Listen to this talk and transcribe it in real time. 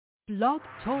Blog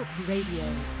Talk Radio.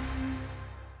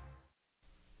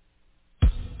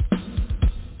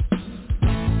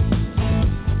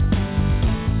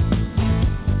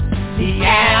 The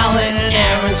Alan and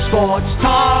Aaron Sports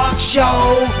Talk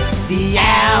Show. The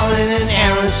Alan and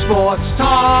Aaron Sports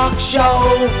Talk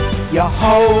Show. Your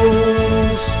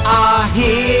hosts are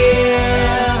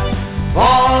here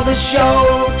for the show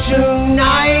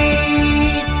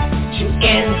tonight to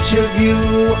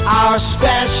interview our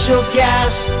special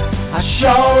guest, a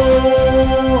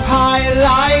show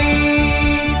highlight.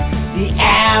 The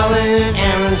Alan and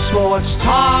Aaron Sports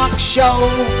Talk Show.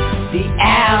 The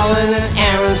Alan and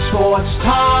Aaron Sports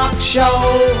Talk Show.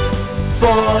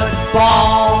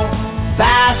 Football,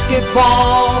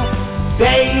 basketball,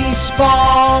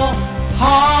 baseball,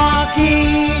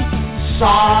 hockey,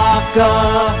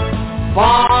 soccer,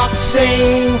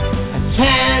 boxing,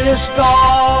 tennis,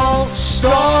 golf,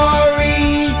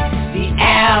 story. The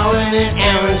Alan and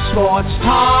Aaron Sports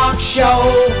Talk Show.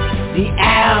 The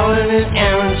Alan and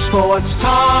Aaron Sports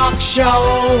Talk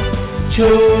Show.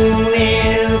 Tune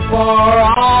in for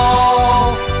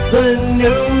all the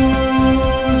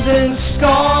news and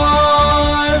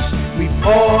scores,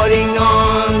 reporting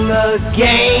on the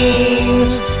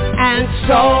games and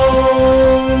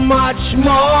so much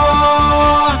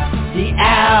more. The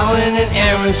Alan and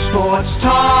Aaron Sports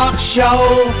Talk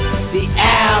Show. The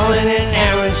Alan and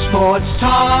Aaron Sports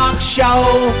Talk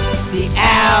Show. The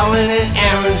Alan and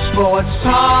Aaron Sports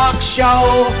Talk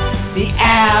Show. The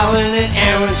Alan and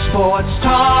Aaron Sports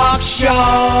Talk Show.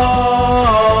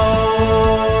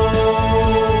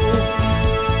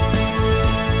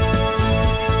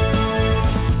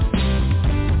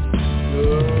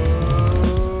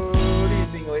 Good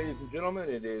evening, ladies and gentlemen.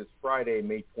 It is Friday,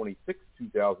 May 26,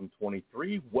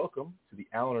 2023. Welcome to the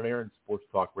Alan and Aaron Sports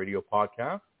Talk Radio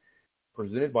podcast,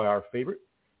 presented by our favorite,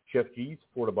 Chef G's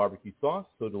Florida Barbecue Sauce,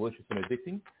 so delicious and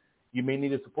addicting. You may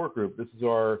need a support group. This is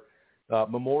our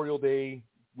Memorial Day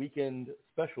weekend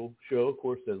special show, of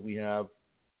course, as we have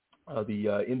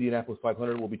the Indianapolis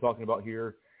 500 we'll be talking about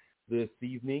here this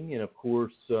evening, and of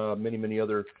course many, many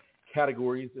other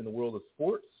categories in the world of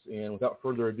sports. And without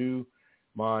further ado,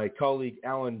 my colleague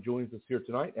Alan joins us here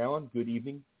tonight. Alan, good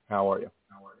evening. How are you?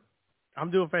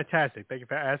 I'm doing fantastic. Thank you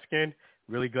for asking.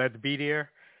 Really glad to be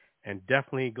here, and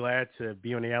definitely glad to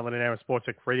be on the Alan and Aaron Sports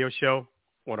Talk Radio Show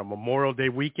on a Memorial Day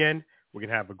weekend. We're going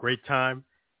to have a great time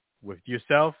with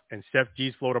yourself and Chef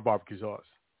G's Florida Barbecue Sauce.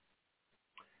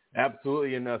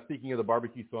 Absolutely. And speaking of the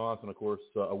barbecue sauce, and of course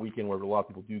a weekend where a lot of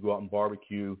people do go out and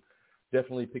barbecue,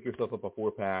 definitely pick yourself up a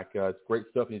 4-pack. It's great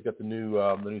stuff, and he's got the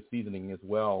new seasoning as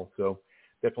well. So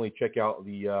definitely check out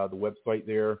the website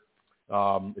there.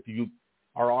 If you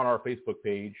are on our Facebook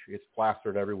page, it's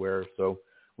plastered everywhere. So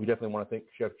we definitely want to thank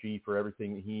Chef G for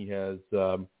everything that he has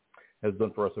done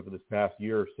for us over this past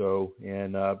year or so,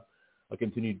 and a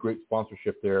continued great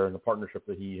sponsorship there and the partnership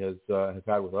that he has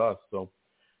had with us. So,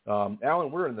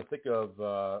 Alan, we're in the thick of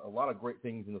a lot of great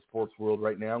things in the sports world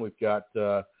right now. We've got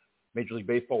Major League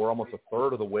Baseball. We're almost a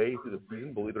third of the way through the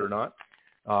season, believe it or not.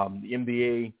 The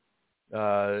NBA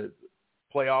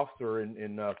playoffs are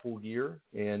in full gear.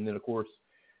 And then, of course,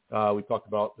 we talked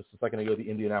about just a second ago the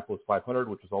Indianapolis 500,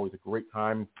 which is always a great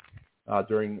time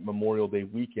during Memorial Day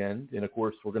weekend. And, of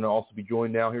course, we're going to also be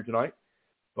joined now here tonight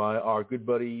by our good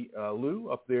buddy Lou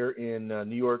up there in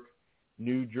New York,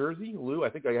 New Jersey. Lou, I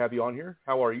think I have you on here.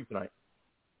 How are you tonight?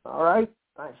 All right.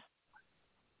 Nice.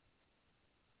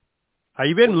 How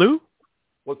you been, Lou?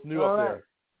 What's new up there?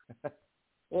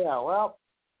 Yeah, well,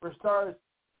 for starters,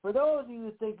 for those of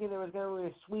you thinking there was going to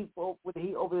be a sweep with the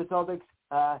Heat over the Celtics,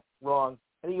 wrong.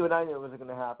 I think you and I knew it wasn't going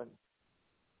to happen.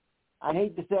 I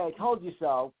hate to say I told you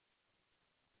so.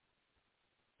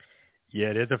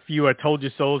 Yeah, there's a few I told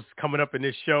you so's coming up in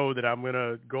this show that I'm going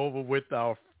to go over with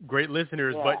our great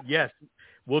listeners. Yeah. But, yes,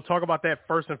 we'll talk about that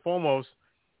first and foremost.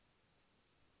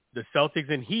 The Celtics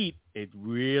and Heat, it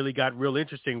really got real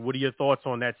interesting. What are your thoughts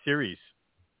on that series?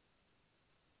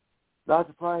 Not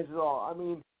surprised at all. I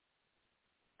mean,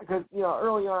 because,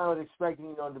 early on I was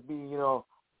expecting, to be,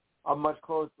 a much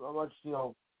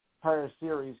tighter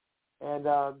series. And,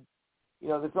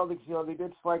 the Celtics, they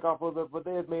did strike off a little bit, but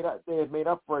they have made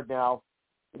up for it now.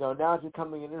 Now it's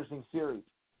becoming an interesting series.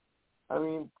 I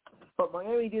mean, but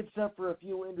Miami did suffer a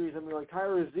few injuries. I mean, like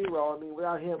Tyler Zero. I mean,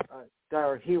 without him,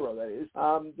 Tyler Hero, that is.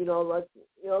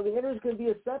 The injuries can be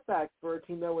a setback for a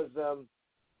team that was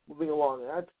moving along.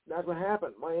 That's what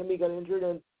happened. Miami got injured,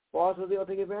 and Boston was able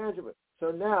to take advantage of it. So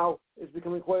now it's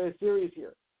becoming quite a series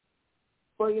here.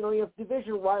 But you have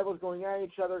division rivals going at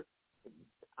each other.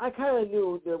 I kind of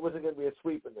knew there wasn't going to be a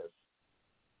sweep in this.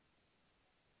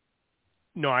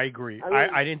 No, I agree.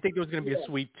 I didn't think there was going to be a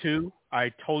sweep, too.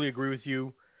 I totally agree with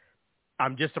you.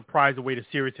 I'm just surprised the way the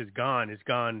series has gone. It's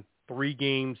gone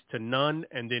 3-0,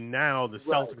 and then now the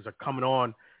Celtics are coming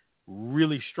on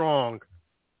really strong.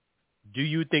 Do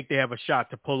you think they have a shot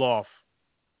to pull off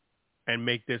and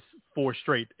make this 4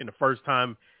 straight in the first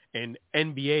time in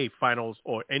NBA finals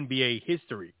or NBA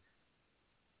history?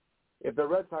 If the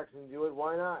Red Sox can do it,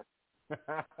 why not?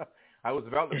 I was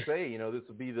about to say, this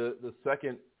would be the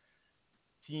second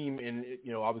team in,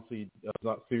 obviously it's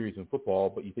not series in football,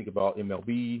 but you think about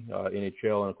MLB,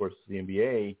 NHL, and of course the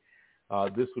NBA.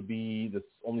 This would be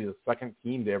only the second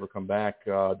team to ever come back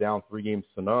down 3-0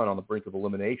 on the brink of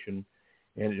elimination.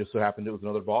 And it just so happened it was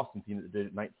another Boston team that did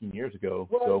it 19 years ago.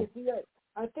 Well,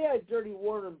 I think that Dirty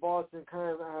Warren in Boston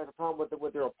kind of has a problem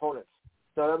with their opponents.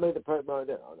 So that made the point. Oh,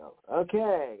 no.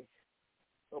 Okay.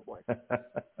 Oh, boy.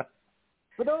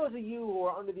 For those of you who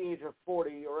are under the age of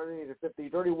 40 or under the age of 50,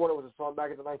 Dirty Warren was a song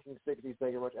back in the 1960s, thank you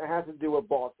very much. It has to do with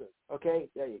Boston. Okay?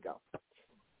 There you go.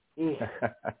 Yeah.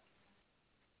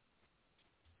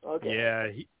 Okay. Yeah.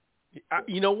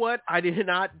 You know what? I did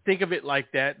not think of it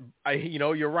like that.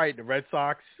 You're right. The Red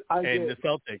Sox and the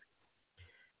Celtics.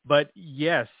 But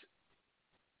yes,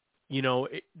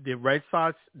 the Red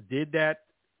Sox did that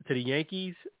to the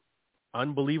Yankees.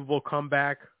 Unbelievable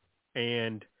comeback.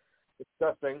 And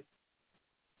disgusting.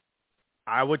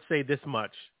 I would say this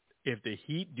much. If the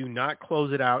Heat do not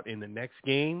close it out in the next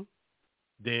game,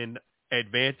 then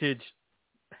advantage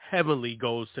heavily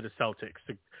goes to the Celtics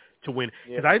to win.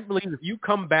 Because I believe if you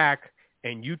come back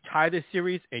and you tie this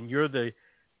series and you're the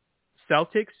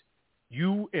Celtics,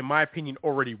 you, in my opinion,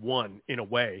 already won in a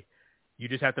way. You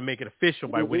just have to make it official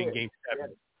by winning Game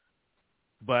 7. Yeah.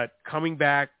 But coming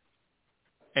back,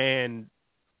 and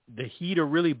the Heat are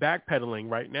really backpedaling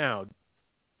right now.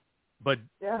 But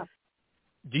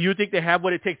do you think they have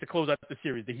what it takes to close out the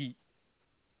series, the Heat?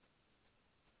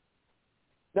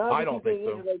 No, I don't think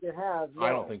so. Like they have, no. I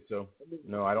don't think so.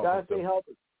 No, I don't think so. Stay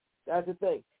healthy. That's the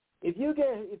thing. If you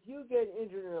get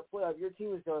injured in a playoff, your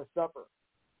team is going to suffer.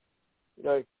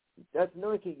 That's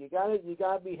another key. You got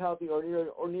to be healthy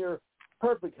or near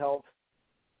perfect health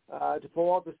to pull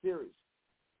off the series.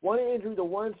 One injury to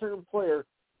one certain player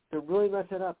could really mess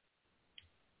it up.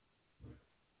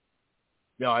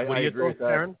 No, I agree with that.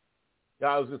 Aaron? Yeah,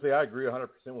 I was going to say I agree 100%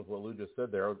 with what Lou just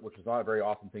said there, which is not a very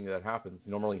often thing that happens.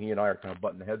 Normally he and I are kind of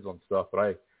butting heads on stuff,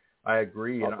 but I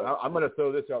agree. And I'm going to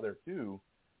throw this out there too.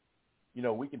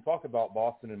 We can talk about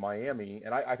Boston and Miami,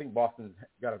 and I think Boston's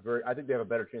got I think they have a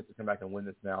better chance to come back and win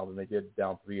this now than they did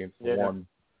down 3-1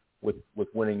 with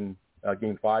winning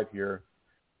Game 5 here.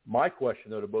 My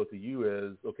question, though, to both of you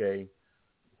is, okay,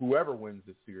 whoever wins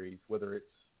this series, whether it's,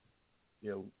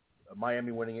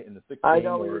 Miami winning it in the 6th game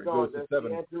or it goes to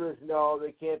 7. The answer is no,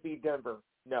 they can't beat Denver.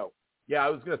 No. Yeah, I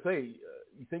was going to say,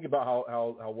 you think about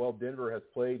how well Denver has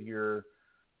played here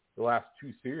the last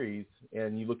 2 series,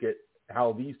 and you look at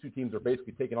how these 2 teams are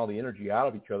basically taking all the energy out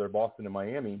of each other, Boston and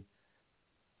Miami.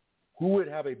 Who would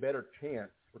have a better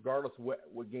chance, regardless of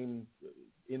what game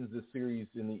ends this series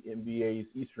in the NBA's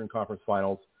Eastern Conference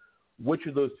Finals, which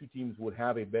of those 2 teams would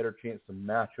have a better chance to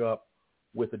match up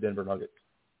with the Denver Nuggets?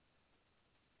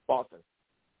 Boston.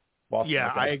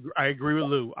 Yeah, okay. I agree with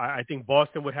Lou. I think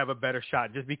Boston would have a better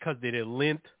shot just because they're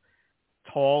length,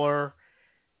 taller.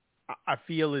 I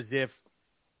feel as if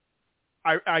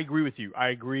I agree with you. I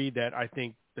agree that I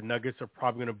think the Nuggets are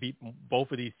probably going to beat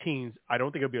both of these teams. I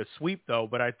don't think it'll be a sweep, though,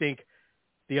 but I think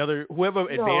whoever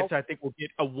advances, I think will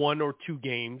get a 1 or 2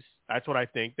 games. That's what I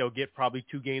think. They'll get probably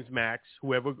 2 games max,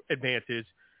 whoever advances.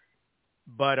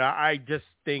 But I just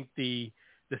think the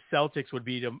Celtics would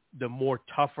be the more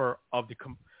tougher of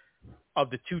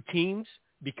the 2 teams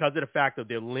because of the fact of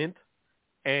their length,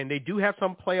 and they do have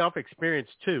some playoff experience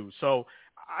too. So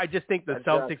I just think the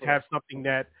Celtics have something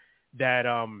that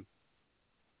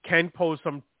can pose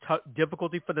some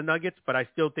difficulty for the Nuggets, but I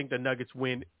still think the Nuggets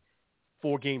win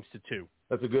 4-2.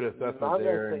 That's a good assessment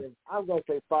there. I'm going to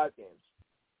say 5 games.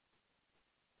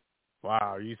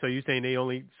 Wow. So you're saying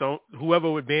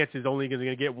whoever advances is only going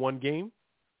to get 1 game?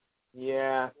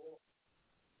 Yeah.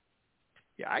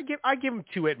 Yeah, I give them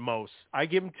 2 at most. I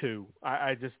give them 2.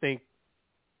 I just think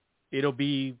it'll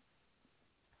be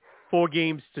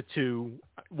 4-2,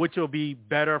 which will be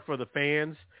better for the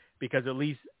fans because at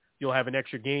least you'll have an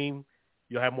extra game.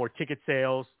 You'll have more ticket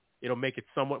sales. It'll make it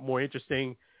somewhat more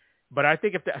interesting. But I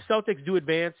think if the Celtics do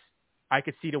advance, I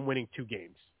could see them winning 2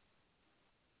 games.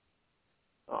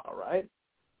 All right.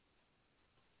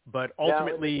 But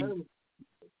ultimately,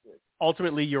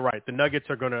 you're right. The Nuggets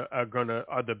are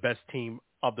the best team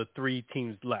of the 3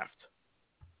 teams left.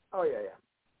 Oh yeah.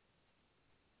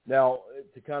 Now,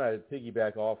 to kind of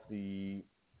piggyback off the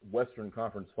Western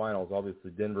Conference Finals,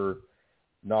 obviously Denver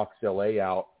knocks LA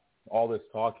out. All this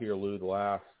talk here, Lou, the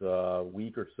last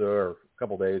week or so, or a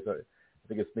couple days, I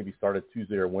think it's maybe started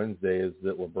Tuesday or Wednesday, is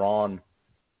that LeBron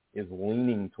is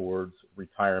leaning towards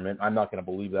retirement. I'm not going to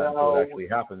believe that until it actually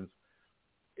happens.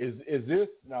 Is this,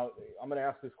 now I'm going to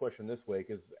ask this question this way,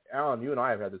 because Alan, you and I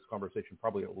have had this conversation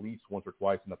probably at least once or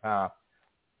twice in the past.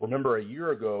 Remember a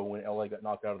year ago when LA got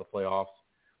knocked out of the playoffs,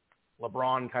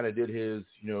 LeBron kind of did his,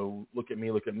 look at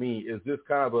me, look at me. Is this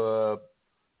kind of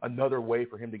another way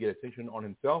for him to get attention on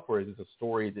himself, or is this a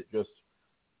story that just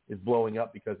is blowing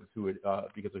up because of who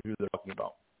they're talking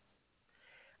about?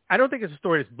 I don't think it's a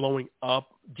story that's blowing up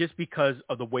just because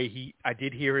of the way I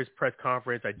did hear his press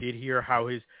conference. I did hear how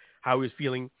he was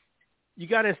feeling. You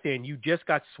got to understand, you just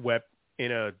got swept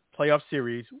in a playoff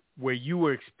series where you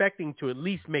were expecting to at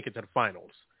least make it to the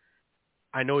finals.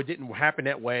 I know it didn't happen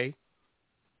that way,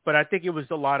 but I think it was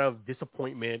a lot of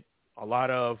disappointment, a lot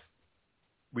of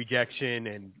rejection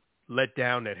and let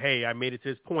down that, hey, I made it to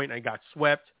this point and I got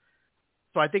swept.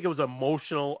 So I think it was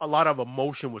emotional. A lot of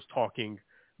emotion was talking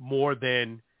more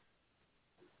than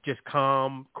just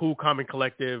cool, calm, and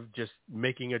collective, just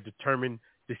making a determined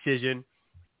decision.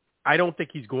 I don't think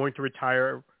he's going to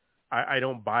retire. I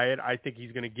don't buy it. I think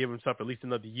he's going to give himself at least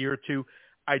another year or two.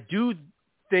 I do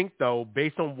think, though,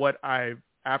 based on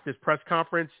after his press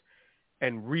conference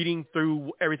and reading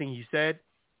through everything he said,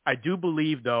 I do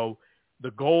believe, though,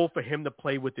 the goal for him to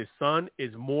play with his son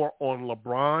is more on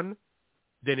LeBron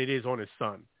than it is on his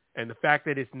son. And the fact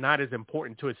that it's not as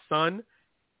important to his son,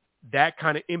 that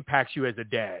kind of impacts you as a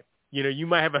dad. You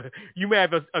might have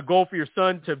a goal for your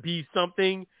son to be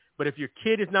something, but if your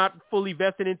kid is not fully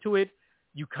vested into it,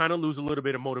 you kind of lose a little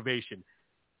bit of motivation.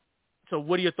 So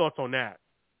what are your thoughts on that?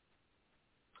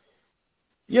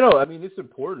 It's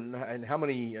important. And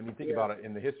think about it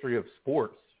in the history of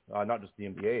sports, not just the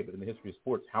NBA, but in the history of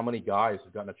sports, how many guys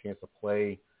have gotten a chance to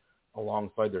play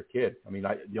alongside their kid?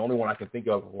 The only one I can think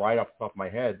of right off the top of my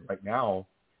head right now,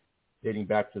 dating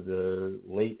back to the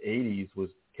late 80s, was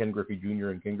Ken Griffey Jr.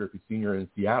 and Ken Griffey Sr. in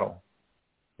Seattle.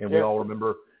 And we all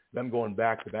remember them going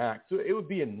back to back. So it would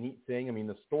be a neat thing.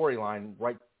 The storyline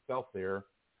writes itself there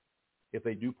if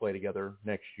they do play together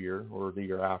next year or the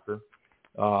year after.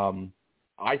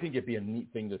 I think it'd be a neat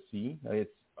thing to see.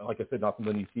 It's, like I said, not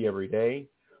something you see every day.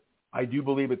 I do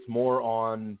believe it's more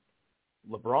on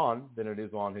LeBron than it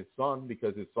is on his son,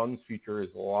 because his son's future has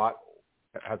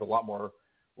a lot more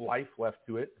life left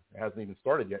to it. It hasn't even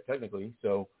started yet, technically.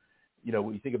 So,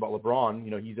 when you think about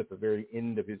LeBron, he's at the very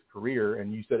end of his career,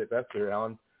 and you said it best there,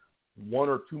 Alan. 1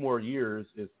 or 2 more years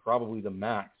is probably the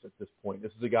max at this point.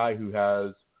 This is a guy who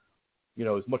has,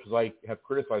 as much as I have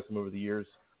criticized him over the years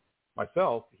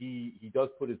myself, he does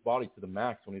put his body to the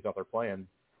max when he's out there playing.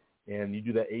 And you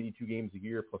do that 82 games a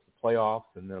year plus the playoffs,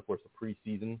 and then, of course, the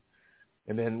preseason.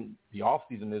 And then the off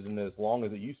season isn't as long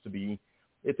as it used to be.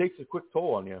 It takes a quick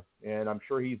toll on you. And I'm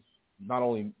sure he's not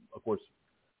only, of course,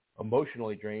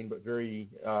 emotionally drained, but very,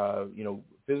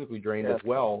 physically drained as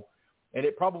well. And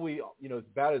it probably, as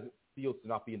bad as it feels to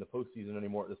not be in the postseason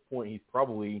anymore at this point, he's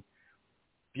probably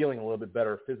feeling a little bit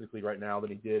better physically right now than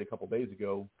he did a couple days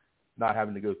ago, not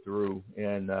having to go through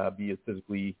and be as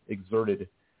physically exerted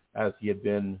as he had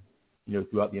been,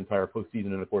 throughout the entire postseason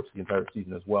and, of course, the entire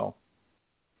season as well.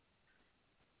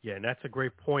 Yeah, and that's a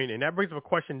great point. And that brings up a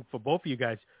question for both of you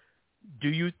guys. Do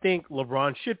you think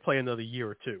LeBron should play another year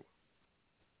or two?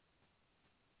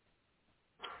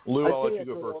 Lou, I'll let you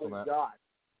go first on that.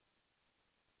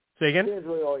 Say again? That's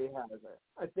really all he has.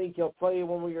 I think he'll play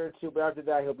 1 more year or two, but after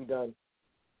that, he'll be done.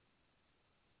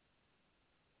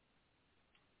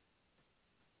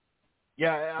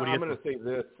 Yeah, I'm going to say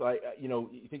this. You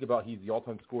think about, he's the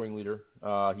all-time scoring leader.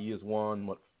 He has won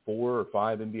 4 or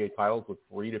 5 NBA titles with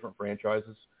 3 different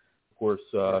franchises. Of course,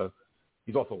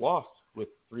 he's also lost with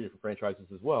 3 different franchises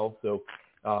as well. So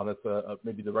that's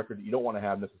maybe the record that you don't want to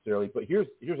have necessarily. But here's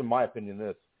in my opinion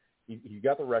this: he's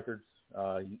got the records.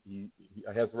 He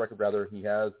has the record rather. He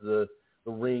has the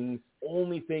rings.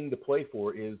 Only thing to play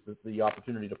for is the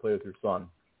opportunity to play with your son,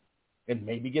 and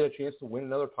maybe get a chance to win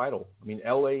another title.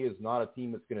 LA is not a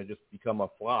team that's going to just become a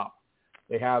flop.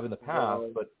 They have in the past,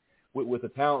 but with the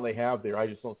talent they have there, I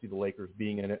just don't see the Lakers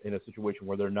being in a situation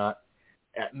where they're not,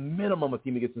 at minimum, a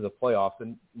team that gets into the playoffs.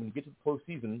 And when you get to the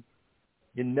postseason,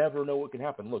 you never know what can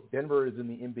happen. Look, Denver is in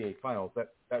the NBA Finals.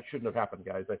 That shouldn't have happened,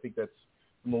 guys. I think that's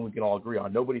something we can all agree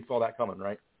on. Nobody saw that coming,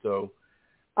 right? So,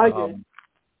 I did.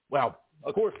 Well,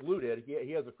 of course, Lou did.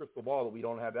 He has a crystal ball that we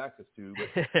don't have access to.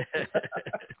 But,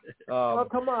 oh,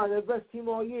 come on, they're the best team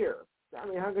all year.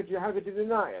 How could you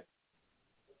deny it?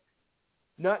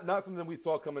 Not something we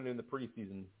saw coming in the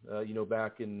preseason,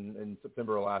 back in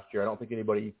September of last year. I don't think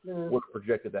anybody would have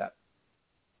projected that.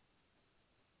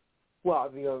 Well,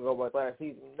 if you're going to go by last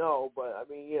season, no. But,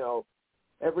 I mean,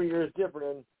 every year is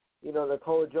different. And,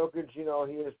 Nikola Jokic, he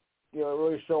has,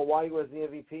 really shown why he was the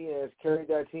MVP and has carried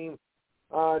that team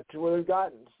to where they've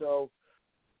gotten. So,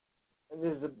 and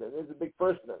this is a big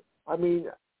first for them. I mean,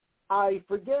 I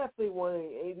forget if they won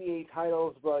any ABA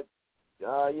titles, but,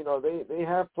 they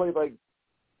have played like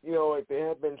they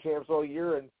have been champs all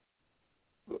year, and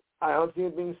I don't see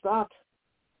it being stopped.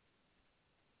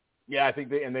 Yeah, I think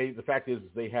the fact is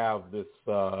they have this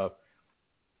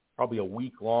probably a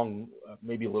week long,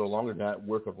 maybe a little longer than that,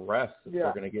 worth of rest that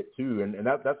they're going to get to, and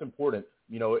that's important.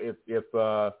 If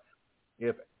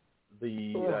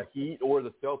the Heat or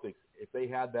the Celtics, if they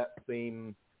had that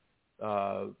same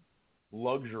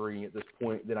luxury at this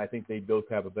point, then I think they both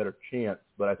have a better chance.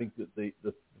 But I think that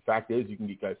the fact is you can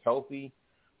get guys healthy.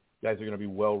 Guys are going to be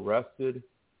well rested.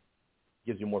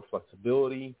 Gives you more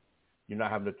flexibility. You're not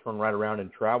having to turn right around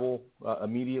and travel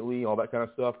immediately, all that kind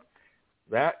of stuff.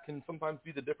 That can sometimes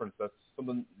be the difference. That's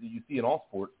something that you see in all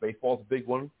sports. Baseball's a big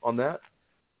one on that.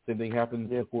 Same thing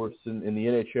happens, of course, in the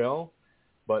NHL.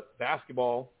 But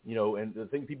basketball, and the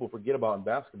thing people forget about in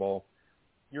basketball,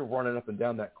 you're running up and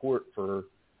down that court for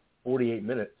 48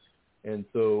 minutes. And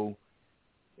so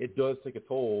it does take a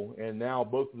toll. And now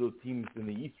both of those teams in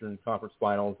the Eastern Conference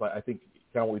Finals, I think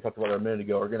kind of what we talked about a minute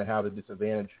ago, are going to have a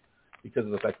disadvantage because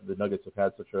of the fact that the Nuggets have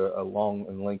had such a long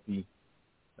and lengthy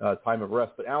time of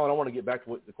rest. But, Alan, I want to get back to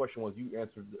what the question was you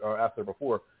answered or asked there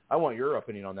before. I want your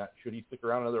opinion on that. Should he stick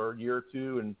around another year or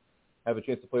two and have a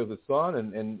chance to play with his son?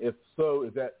 And if so,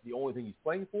 is that the only thing he's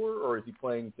playing for, or is he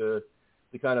playing to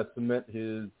kind of cement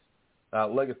his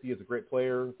legacy as a great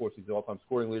player? Of course, he's the all-time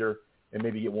scoring leader, and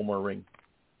maybe get one more ring.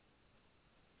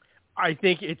 I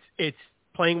think it's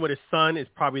playing with his son is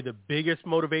probably the biggest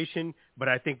motivation, but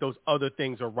I think those other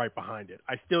things are right behind it.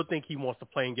 I still think he wants to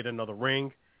play and get another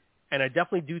ring, and I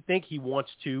definitely do think he wants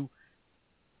to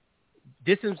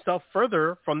distance himself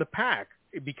further from the pack,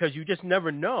 because you just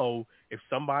never know if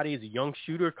somebody is a young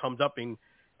shooter, comes up and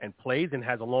plays and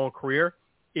has a long career.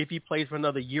 If he plays for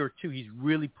another year or two, he's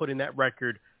really putting that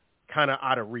record kind of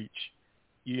out of reach.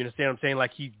 You understand what I'm saying?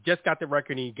 Like, he just got the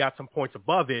record and he got some points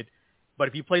above it, but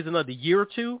if he plays another year or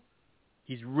two,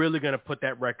 he's really going to put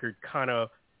that record kind of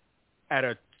at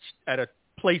a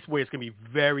place where it's going to be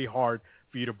very hard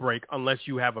for you to break unless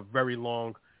you have a very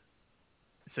long,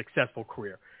 successful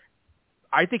career.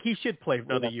 I think he should play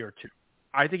another year or two.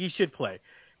 I think he should play.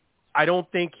 I don't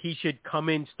think he should come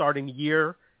in starting the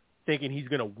year thinking he's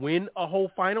going to win a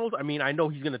whole finals. I mean, I know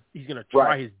he's going to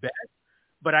try his best,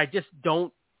 but I just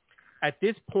don't. At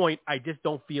this point, I just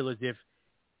don't feel as if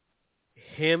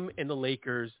him and the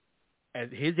Lakers,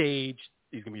 at his age,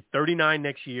 he's going to be 39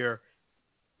 next year.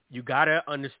 You got to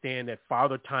understand that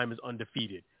Father Time is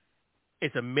undefeated.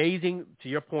 It's amazing, to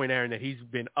your point, Aaron, that he's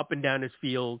been up and down this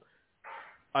field,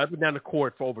 up and down the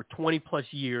court for over 20-plus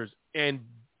years and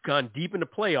gone deep into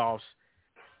playoffs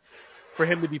for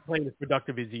him to be playing as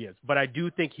productive as he is. But I do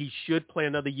think he should play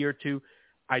another year or two.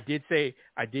 I did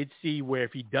see where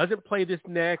if he doesn't play this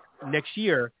next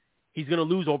year, he's going to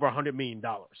lose over $100 million.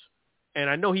 And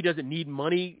I know he doesn't need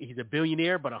money. He's a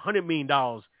billionaire, but $100 million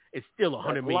is still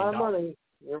 $100 million. A lot of money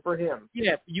for him.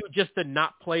 Yeah, you just to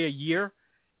not play a year,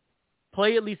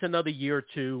 play at least another year or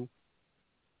two,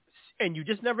 and you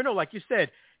just never know. Like you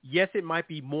said, yes, it might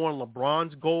be more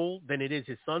LeBron's goal than it is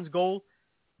his son's goal,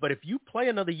 but if you play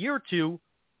another year or two,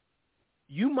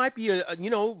 you might be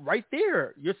right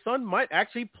there. Your son might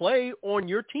actually play on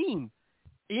your team,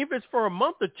 even if it's for a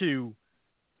month or two.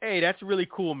 Hey, that's really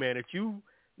cool, man. If you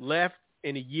left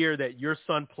in a year that your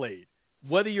son played,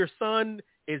 whether your son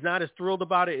is not as thrilled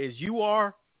about it as you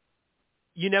are,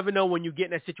 you never know. When you get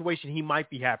in that situation, he might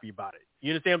be happy about it.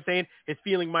 You understand what I'm saying? His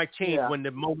feeling might change when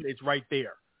the moment is right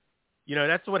there.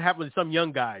 That's what happens with some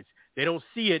young guys. They don't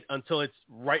see it until it's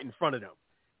right in front of them.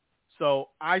 So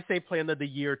I say play another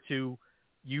year or two.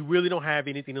 You really don't have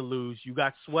anything to lose. You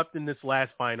got swept in this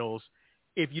last finals.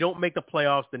 If you don't make the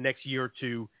playoffs the next year or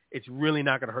two, it's really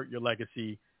not going to hurt your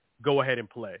legacy. Go ahead and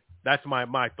play. That's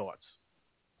my thoughts.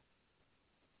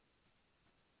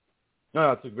 No,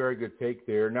 that's a very good take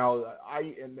there. Now,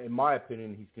 in my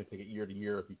opinion, he's going to take it year to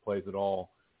year if he plays at all.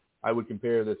 I would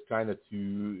compare this kind of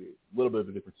to a little bit of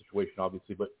a different situation,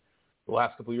 obviously, but the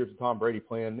last couple of years of Tom Brady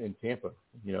playing in Tampa,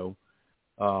 he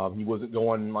wasn't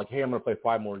going like, hey, I'm going to play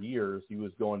 5 more years. He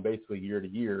was going basically year to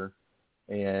year,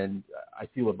 and I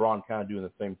see LeBron kind of doing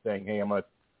the same thing. Hey, I'm going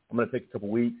to take a couple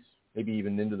weeks, maybe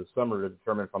even into the summer, to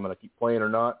determine if I'm going to keep playing or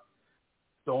not.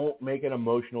 don't make an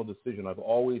emotional decision. I've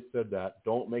always said that.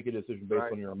 Don't make a decision based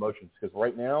on your emotions, because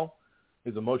right now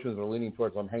his emotions are leaning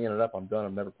towards, I'm hanging it up, I'm done,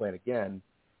 I'm never playing again.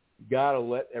 You got to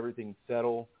let everything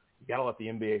settle. You got to let the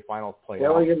NBA Finals play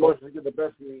out. Don't let emotions get the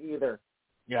best of you either.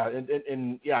 Yeah,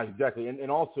 and yeah, exactly.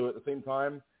 And also at the same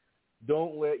time,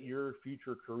 don't let your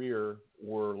future career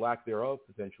or lack thereof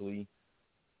potentially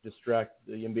distract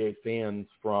the NBA fans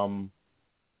from,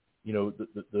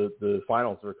 the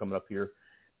finals that are coming up here.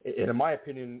 And in my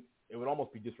opinion, it would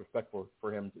almost be disrespectful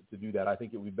for him to do that. I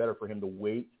think it would be better for him to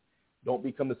wait. Don't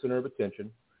become the center of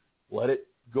attention. Let it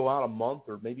go out a month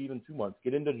or maybe even 2 months.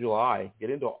 Get into July. Get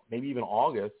into maybe even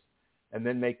August, and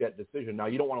then make that decision. Now,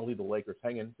 you don't want to leave the Lakers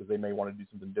hanging because they may want to do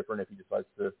something different if he decides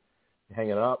to hang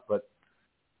it up. But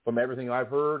from everything I've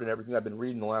heard and everything I've been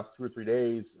reading the last 2 or 3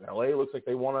 days, LA looks like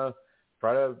they want to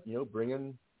try to, bring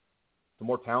in some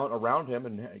more talent around him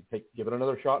and give it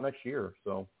another shot next year.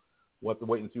 So we'll have to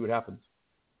wait and see what happens.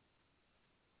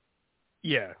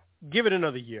 Yeah, give it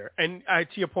another year. And to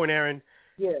your point, Aaron.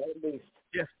 Yeah, at least.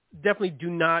 Yes, definitely do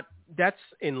not. That's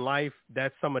in life.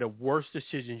 That's some of the worst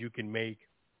decisions you can make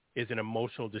is an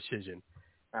emotional decision.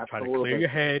 Absolutely. Try to clear your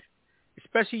head,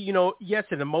 especially, yes,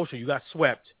 an emotion. You got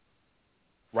swept,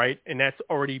 right? And that's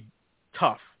already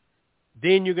tough.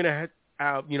 Then you're going to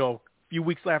have, a few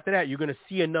weeks after that, you're going to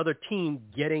see another team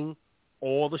getting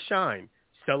all the shine,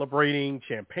 celebrating,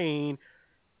 champagne,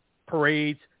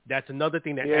 parades. That's another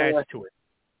thing that adds to it.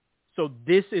 So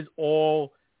this is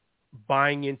all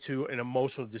buying into an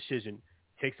emotional decision.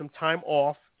 Take some time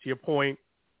off, to your point,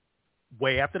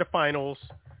 way after the finals.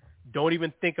 Don't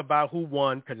even think about who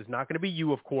won, because it's not going to be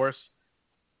you, of course.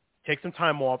 Take some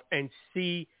time off and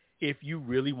see if you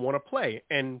really want to play.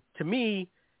 And to me,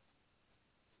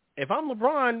 if I'm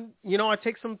LeBron, I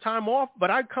take some time off, but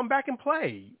I'd come back and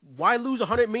play. Why lose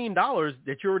 $100 million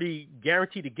that you're already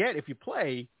guaranteed to get if you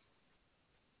play?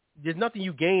 There's nothing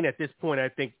you gain at this point, I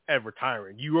think, at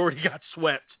retiring. You already got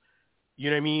swept. You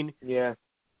know what I mean? Yeah.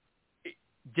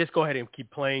 Just go ahead and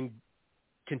keep playing.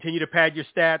 Continue to pad your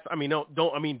stats.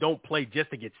 Don't play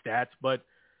just to get stats, but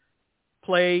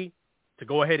play to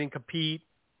go ahead and compete.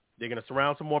 They're going to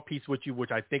surround some more pieces with you,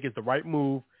 which I think is the right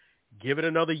move. Give it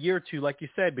another year or two, like you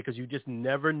said, because you just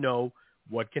never know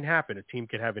what can happen. A team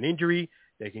can have an injury.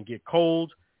 They can get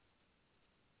cold.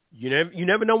 You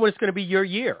never know when it's going to be your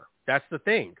year. That's the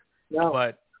thing. No.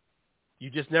 But you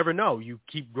just never know. You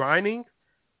keep grinding.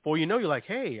 Before you know, you're like,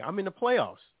 hey, I'm in the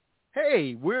playoffs.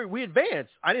 Hey, we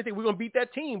advanced. I didn't think we were going to beat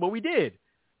that team, but we did.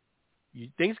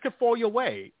 Things could fall your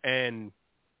way, and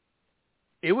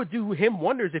it would do him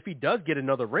wonders if he does get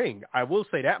another ring. I will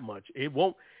say that much. It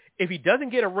won't. If he doesn't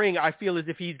get a ring, I feel as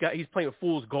if he's playing with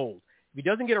fool's gold. If he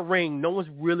doesn't get a ring, no one's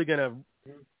really going to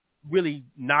really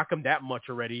knock him that much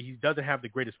already. He doesn't have the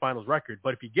greatest finals record.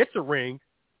 But if he gets a ring,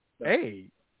 hey,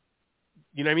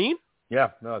 you know what I mean?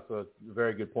 Yeah, no, it's a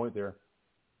very good point there.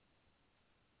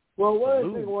 Well, one of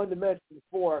the things I wanted to mention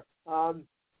before, one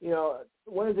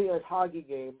of the things hockey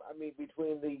game,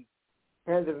 between the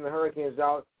Panthers and the Hurricanes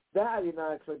out, that I did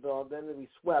not expect at all. Then to be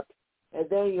swept. And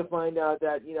then you find out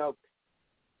that,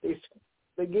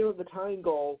 they gave up the tying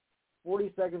goal,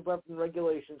 40 seconds left in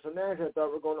regulation, so naturally I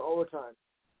thought we're going to overtime.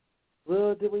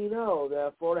 Little did we know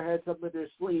that Florida had something up their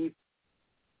sleeve,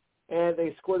 and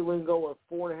they scored the winning goal with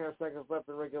 4.5 seconds left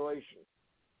in regulation.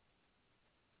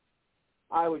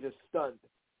 I was just stunned.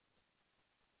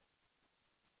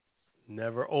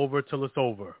 Never over till it's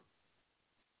over.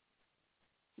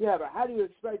 Yeah, but how do you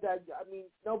expect that?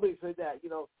 Nobody said that.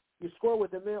 You score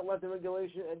with a minute left in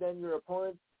regulation, and then your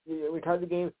opponent, you retire the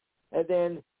game, and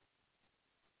then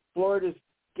Florida just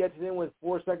gets it in with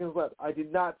 4 seconds left. I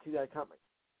did not see that coming.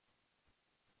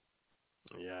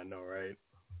 Yeah, I know, right?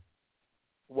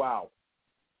 Wow.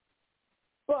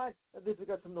 But at least we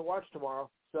got something to watch tomorrow,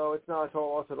 so it's not a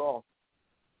total loss at all.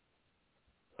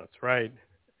 That's right.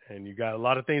 And you got a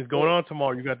lot of things going on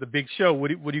tomorrow. You got the big show. What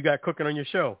do you got cooking on your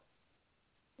show?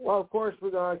 Well, of course,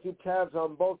 we're going to keep tabs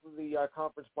on both of the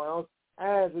conference finals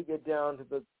as we get down to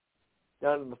the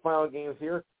final games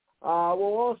here. We'll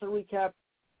also recap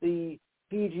the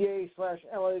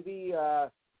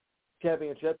PGA/LAV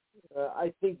championship.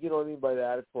 I think you know what I mean by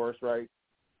that, of course, right?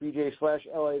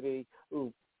 PGA/LAV.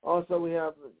 Ooh. Also,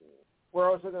 we're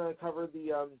also going to cover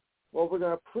we're going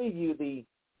to preview the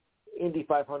Indy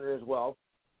 500 as well.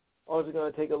 Also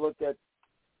going to take a look at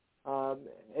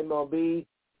MLB,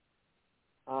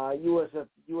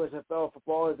 USFL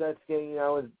football as that's getting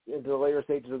now into the later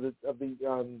stages of the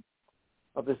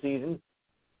season.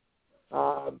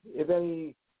 If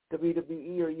any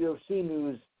WWE or UFC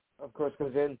news, of course,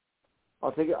 comes in,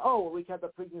 I'll take it. We'll recap the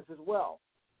Preakness as well,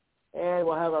 and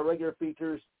we'll have our regular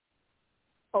features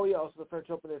Oh, yeah, also the French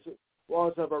Open there, too. We'll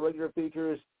also have our regular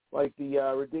features like the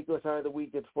Ridiculous Sign of the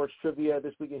Week and Sports Trivia,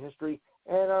 This Week in History,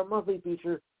 and our monthly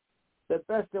feature, the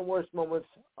best and worst moments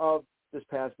of this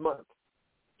past month.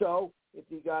 So, if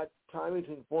you got time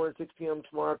between 4 and 6 p.m.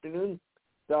 tomorrow afternoon,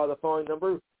 dial the following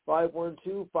number,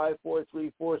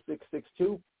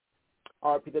 512-543-4662.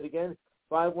 I'll repeat that again,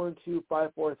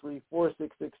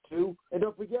 512-543-4662. And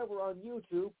don't forget, we're on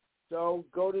YouTube, so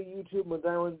go to YouTube and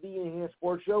dial in The Enhanced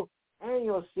Sports Show, and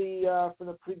you'll see from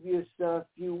the previous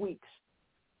few weeks.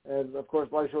 And, of course,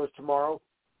 live show is tomorrow.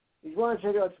 If you want to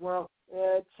check it out tomorrow,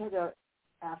 check it out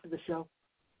after the show.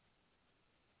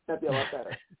 That'd be a lot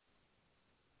better.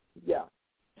 Yeah.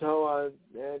 So,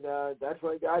 that's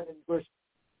what I got. And, of course,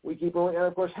 we keep going. And,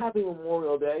 of course, happy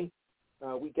Memorial Day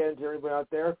weekend to everybody out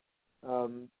there.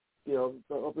 Hope you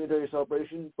enjoy your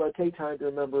celebration, but take time to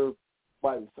remember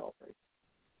why we celebrate.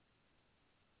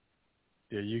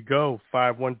 There you go.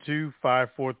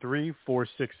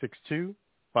 512-543-4662.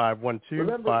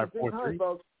 512-543.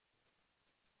 Folks.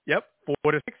 Yep,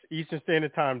 4 to 6 Eastern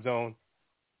Standard Time Zone.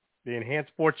 The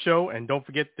Enhanced Sports Show, and don't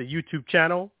forget the YouTube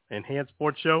channel, Enhanced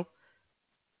Sports Show.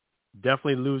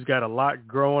 Definitely Lou's got a lot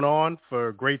growing on for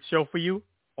a great show for you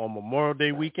on Memorial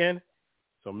Day weekend,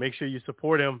 so make sure you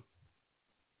support him.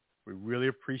 We really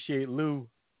appreciate Lou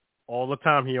all the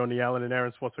time here on the Alan and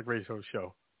Aaron Sports Radio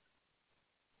Show.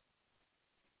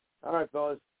 All right,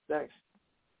 fellas. Thanks.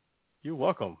 You're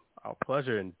welcome. Our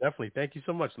pleasure, and definitely thank you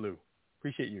so much, Lou.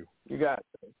 Appreciate you. You got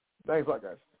it. Thanks a lot,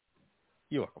 guys.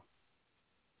 You're welcome.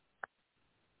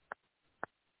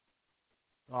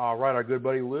 All right, our good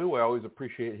buddy Lou. I always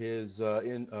appreciate his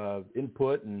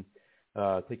input and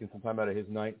taking some time out of his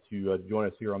night to join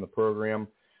us here on the program.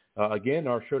 Again,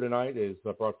 our show tonight is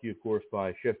brought to you, of course,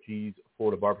 by Chef G's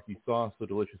Florida Barbecue Sauce, so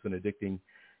delicious and addicting.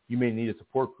 You may need a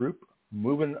support group.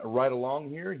 Moving right along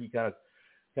here, he kind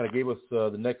of gave us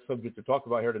the next subject to talk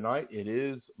about here tonight. It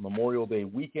is Memorial Day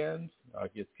weekend.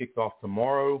 It gets kicked off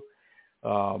tomorrow.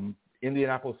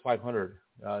 Indianapolis 500,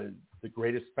 the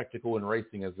greatest spectacle in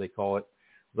racing, as they call it.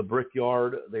 The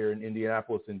Brickyard there in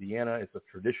Indianapolis, Indiana. It's a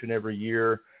tradition every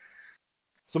year.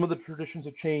 Some of the traditions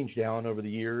have changed down over the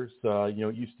years.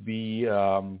 It used to be,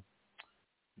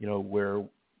 where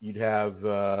you'd have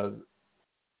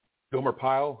Gomer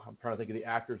Pyle. I'm trying to think of the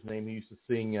actor's name. He used to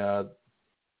sing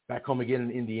Back Home Again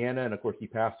in Indiana, and of course he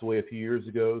passed away a few years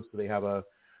ago. So they have a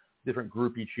different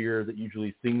group each year that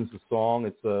usually sings the song.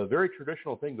 It's a very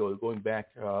traditional thing going back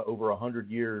over 100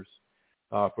 years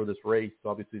for this race.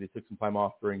 Obviously, they took some time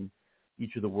off during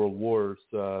each of the world wars,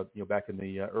 back in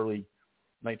the early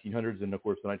 1900s and, of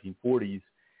course, the 1940s.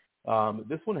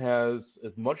 This one has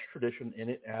as much tradition in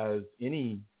it as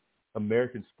any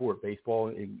American sport, baseball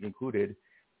included.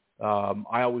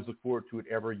 I always look forward to it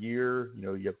every year.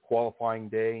 You have qualifying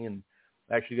day, and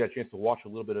I actually got a chance to watch a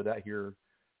little bit of that here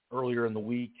earlier in the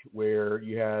week, where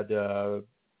you had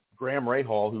Graham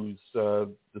Rahal, who's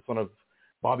the son of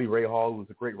Bobby Rahal, who was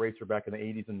a great racer back in the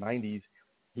 80s and 90s.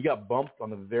 He got bumped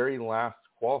on the very last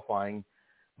qualifying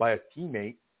by a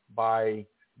teammate by,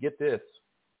 get this,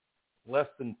 less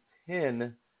than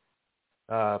 10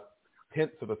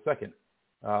 tenths of a second.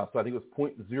 So I think it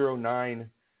was 0.09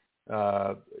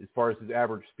 as far as his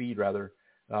average speed, rather,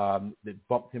 that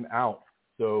bumped him out.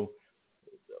 So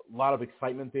a lot of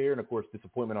excitement there, and, of course,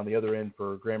 disappointment on the other end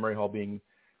for Graham Rahal being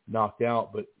knocked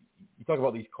out. But you talk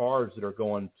about these cars that are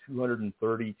going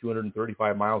 230,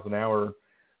 235 miles an hour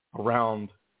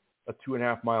around a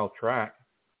 2.5-mile track.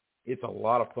 It's a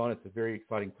lot of fun. It's a very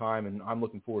exciting time, and I'm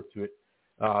looking forward to it.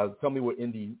 Tell me what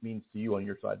Indy means to you on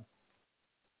your side.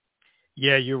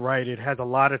 Yeah, you're right. It has a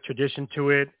lot of tradition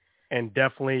to it, and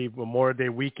definitely Memorial Day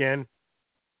weekend.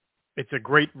 It's a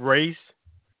great race.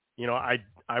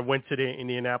 I went to the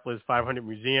Indianapolis 500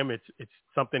 Museum. It's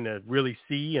something to really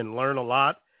see and learn a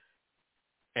lot.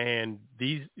 And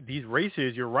these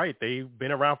races, you're right, they've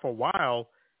been around for a while.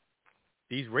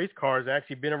 These race cars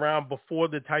actually been around before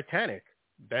the Titanic.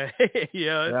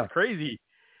 It's crazy.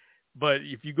 But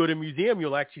if you go to the museum,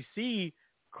 you'll actually see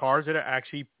cars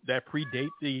that predate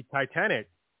the Titanic.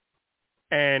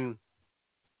 And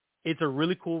it's a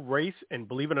really cool race. And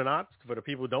believe it or not, for the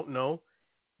people who don't know,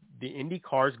 the Indy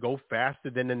cars go faster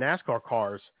than the NASCAR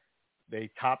cars. The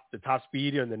top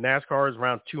speed in the NASCAR is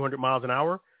around 200 miles an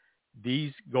hour.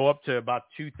 These go up to about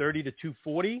 230 to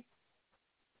 240.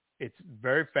 It's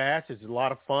very fast. It's a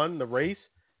lot of fun, the race.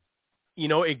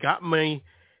 It got me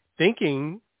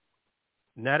thinking,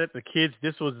 now that the kids,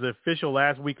 this was the official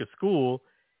last week of school,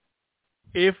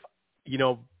 if,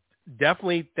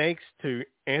 definitely thanks to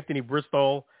Anthony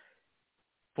Bristol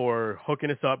for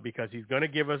hooking us up, because he's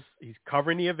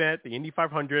covering the event, the Indy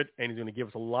 500, and he's going to give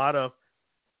us a lot of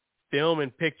film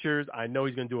and pictures. I know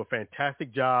he's going to do a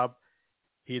fantastic job.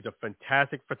 He's a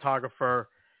fantastic photographer.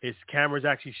 His camera is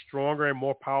actually stronger and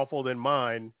more powerful than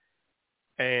mine.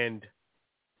 And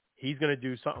he's going to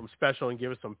do something special and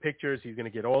give us some pictures. He's going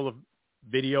to get all the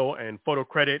video and photo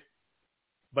credit.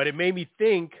 But it made me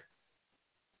think,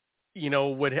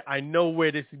 I know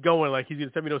where this is going. Like, he's going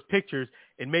to send me those pictures.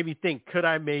 It made me think, could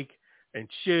I make and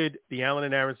should the Alan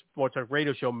and Aaron Sports Talk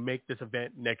Radio Show make this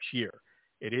event next year?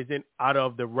 It isn't out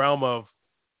of the realm of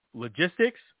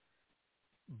logistics,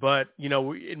 but,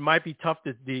 it might be tough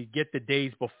to get the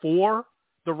days before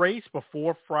the race,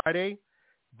 before Friday,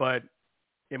 but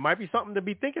it might be something to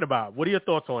be thinking about. What are your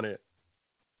thoughts on it?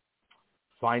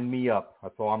 Sign me up.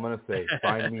 That's all I'm going to say.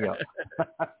 Sign me up.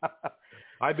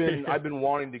 I've been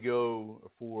wanting to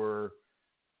go for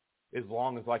as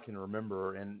long as I can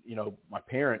remember. And, my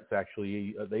parents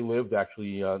actually, they lived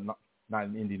not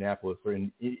in Indianapolis or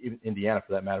in Indiana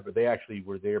for that matter, but they actually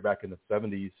were there back in the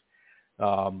 70s.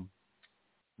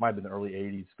 Might have been the early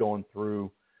 80s going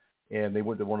through, and they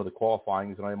went to one of the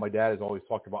qualifyings. And my dad has always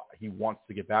talked about he wants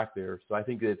to get back there. So I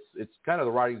think it's kind of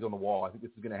the writings on the wall. I think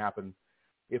this is going to happen,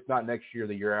 if not next year,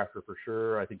 the year after for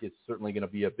sure. I think it's certainly going to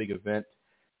be a big event.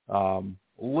 A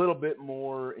little bit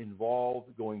more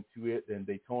involved going to it than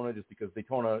Daytona, just because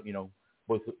Daytona,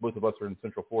 both of us are in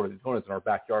Central Florida. Daytona's in our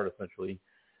backyard, essentially.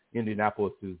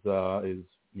 Indianapolis is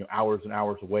hours and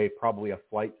hours away, probably a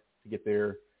flight to get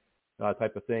there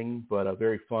type of thing, but a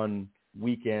very fun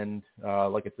weekend.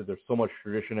 Like I said, there's so much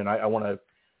tradition, and I want to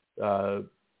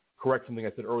correct something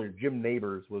I said earlier. Jim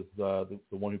Neighbors was the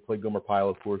one who played Gomer Pyle,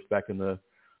 of course, back in the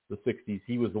 60s.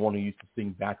 He was the one who used to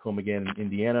sing Back Home Again in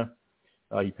Indiana.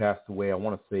 He passed away, I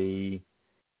want to say,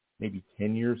 maybe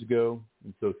 10 years ago.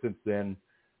 And so since then,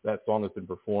 that song has been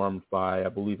performed by, I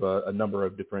believe, a number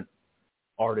of different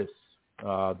artists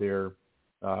there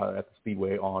at the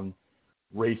Speedway on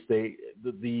race day.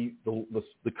 The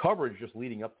coverage just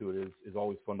leading up to it is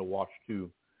always fun to watch,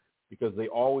 too, because they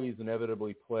always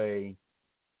inevitably play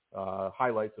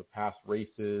highlights of past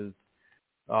races.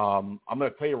 I'm going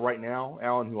to tell you right now,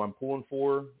 Alan, who I'm pulling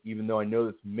for, even though I know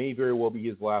this may very well be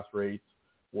his last race,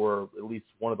 or at least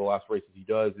one of the last races he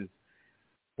does, is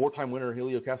four-time winner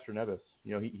Helio Castroneves.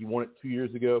 He won it 2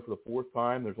 years ago for the fourth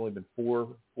time. There's only been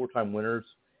four-time winners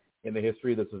in the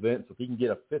history of this event. So if he can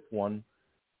get a fifth one,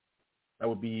 that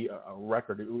would be a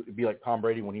record. It would be like Tom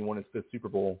Brady when he won his fifth Super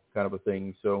Bowl kind of a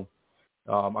thing. So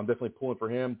I'm definitely pulling for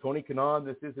him. Tony Kanaan,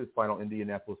 this is his final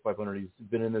Indianapolis 500. He's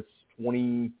been in this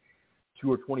 22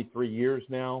 or 23 years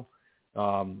now.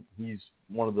 He's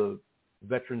one of the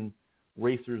veteran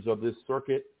racers of this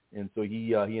circuit, and so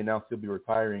he announced he'll be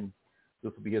retiring.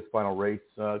 This will be his final race.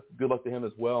 Good luck to him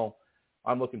as well.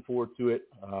 I'm looking forward to it.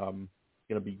 Going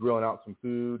to be grilling out some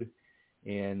food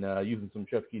and using some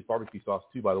Chef Keith's barbecue sauce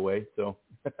too, by the way. So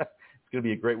it's going to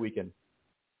be a great weekend.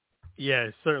 Yeah,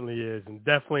 it certainly is, and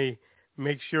definitely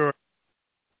make sure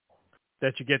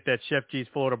that you get that Chef G's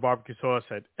Florida barbecue sauce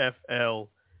at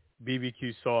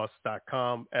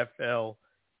FLBBQSauce.com,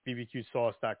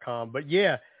 FLBBQSauce.com. But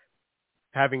yeah,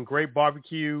 having great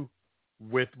barbecue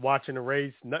with watching the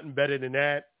race, nothing better than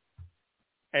that.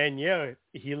 And yeah,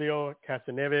 Helio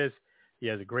Castroneves, he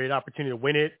has a great opportunity to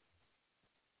win it.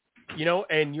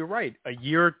 And you're right, a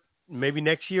year, maybe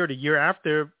next year, the year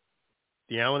after,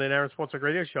 the Alan and Aaron Sports Talk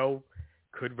Radio Show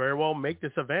could very well make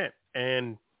this event.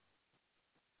 And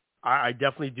I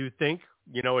definitely do think,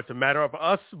 it's a matter of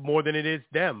us more than it is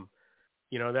them.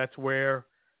 That's where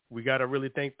we got to really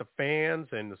thank the fans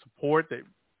and the support that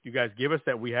you guys give us,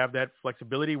 that we have that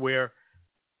flexibility where,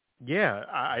 yeah,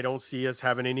 I don't see us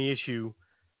having any issue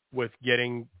with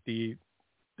getting the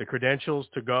credentials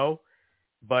to go.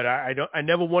 But I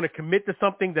never want to commit to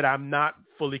something that I'm not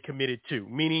fully committed to,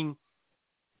 meaning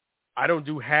I don't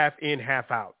do half in, half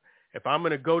out. If I'm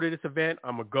going to go to this event,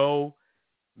 I'm going to go,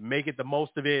 make it the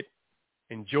most of it,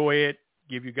 enjoy it,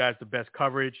 give you guys the best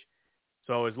coverage.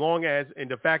 So as long as, and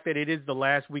the fact that it is the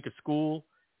last week of school,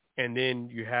 and then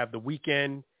you have the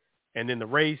weekend, and then the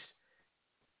race,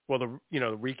 well, the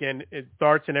weekend it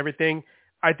starts and everything,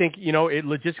 I think, it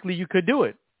logistically you could do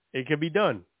it. It could be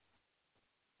done.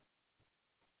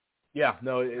 Yeah,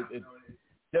 no, it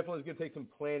definitely is going to take some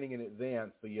planning in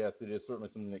advance, but yes, it is certainly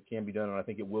something that can be done, and I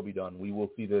think it will be done. We will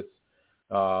see this,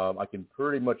 I can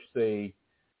pretty much say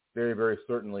very, very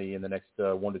certainly in the next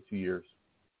 1 to 2 years.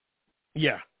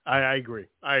 Yeah, I agree.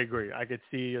 I could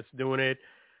see us doing it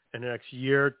in the next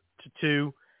year to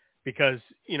two, because,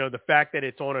 the fact that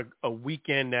it's on a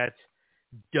weekend that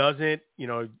doesn't,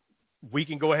 we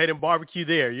can go ahead and barbecue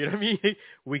there. You know what I mean?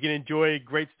 We can enjoy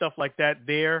great stuff like that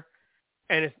there.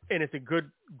 And it's a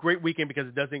great weekend because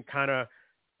it doesn't kind of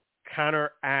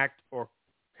counteract or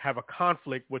have a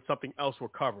conflict with something else we're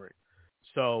covering.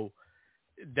 So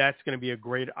that's going to be a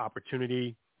great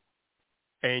opportunity.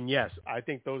 And yes, I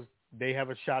think they have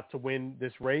a shot to win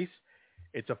this race.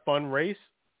 It's a fun race.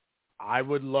 I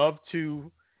would love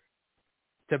to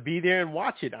be there and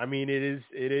watch it. I mean, it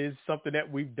is something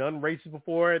that we've done races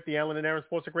before at the Alan and Aaron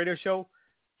Sports Talk Radio Show.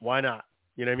 Why not?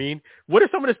 You know what I mean? What are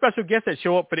some of the special guests that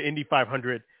show up for the Indy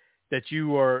 500 that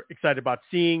you are excited about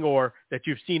seeing or that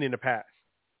you've seen in the past?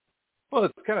 Well,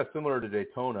 it's kind of similar to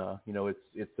Daytona. You know,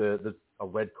 it's a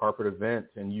red carpet event,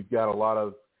 and you've got a lot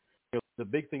of, you know, the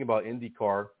big thing about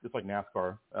IndyCar, just like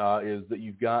NASCAR, is that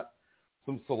you've got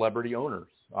some celebrity owners.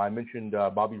 I mentioned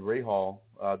Bobby Rahal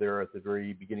there at the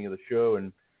very beginning of the show,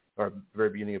 or the very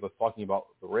beginning of us talking about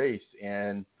the race,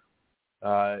 and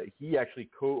he actually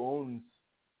co-owns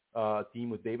a team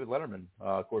with David Letterman,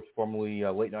 of course, formerly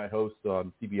late night host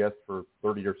on CBS for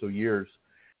 30 or so years.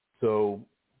 So,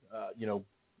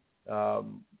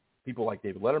 people like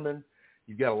David Letterman.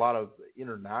 You've got a lot of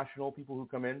international people who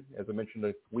come in. As I mentioned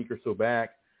a week or so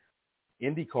back,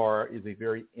 IndyCar is a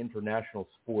very international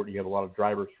sport. You have a lot of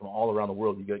drivers from all around the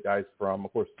world. You got guys from,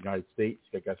 of course, the United States.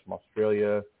 You got guys from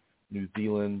Australia, New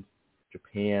Zealand,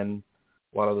 Japan,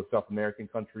 a lot of the South American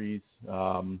countries,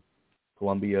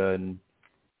 Colombia and,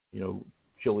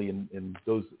 Chile and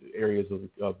those areas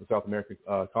of the South American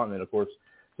continent, of course.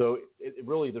 So it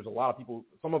really, there's a lot of people.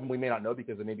 Some of them we may not know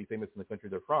because they may be famous in the country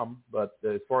they're from. But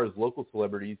as far as local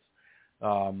celebrities,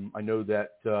 I know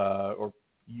that, or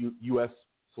U.S.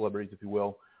 celebrities, if you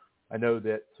will, I know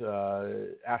that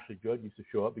Ashley Judd used to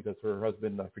show up because her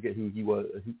husband, I forget who he was.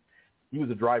 He was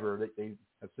a driver. They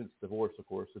have since divorced, of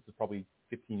course. This is probably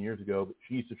 15 years ago. But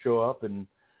she used to show up, and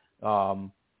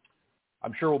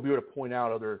I'm sure we'll be able to point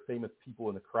out other famous people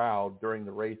in the crowd during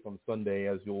the race on Sunday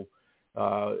as you'll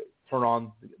turn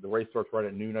on. The race starts right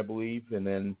at noon, I believe, and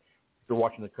then if you're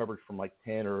watching the coverage from like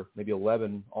 10 or maybe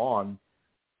 11 on,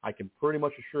 I can pretty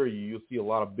much assure you'll see a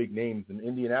lot of big names. In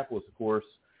Indianapolis, of course,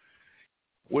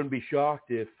 wouldn't be shocked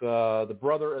if the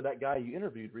brother of that guy you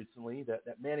interviewed recently, that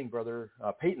Manning brother,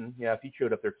 Peyton, if he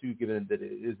showed up there too, given that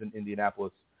it is in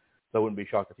Indianapolis. So I wouldn't be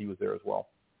shocked if he was there as well.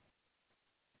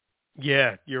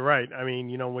 Yeah, you're right. I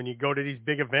mean, when you go to these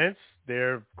big events,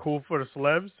 they're cool for the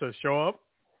celebs to show up.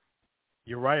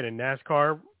 You're right, and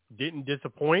NASCAR didn't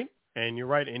disappoint, and you're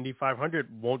right, Indy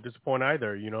 500 won't disappoint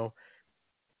either.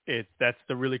 That's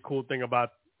the really cool thing about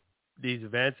these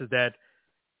events is that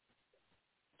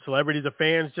celebrities are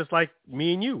fans just like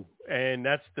me and you, and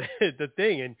that's the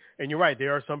thing. And you're right,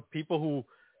 there are some people who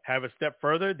have a step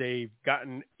further. They've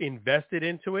gotten invested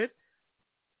into it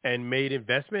and made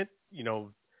investment.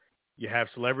 You have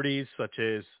celebrities such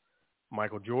as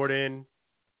Michael Jordan,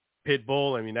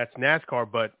 Pitbull. I mean, that's NASCAR,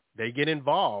 but they get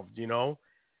involved,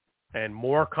 and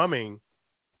more coming.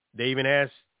 They even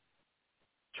asked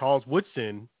Charles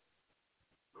Woodson,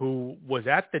 who was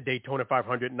at the Daytona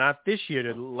 500, not this year,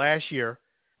 the last year,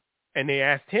 and they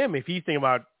asked him if he's thinking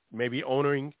about maybe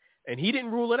owning, and he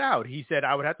didn't rule it out. He said,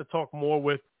 I would have to talk more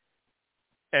with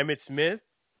Emmitt Smith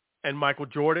and Michael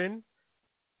Jordan.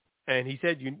 And he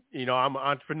said, I'm an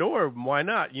entrepreneur. Why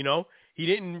not? He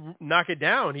didn't knock it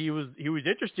down. He was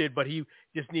interested, but he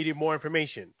just needed more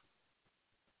information.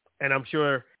 And I'm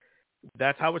sure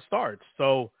that's how it starts.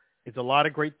 So it's a lot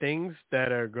of great things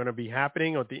that are going to be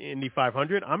happening at the Indy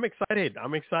 500. I'm excited.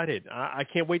 I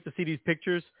can't wait to see these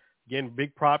pictures. Again,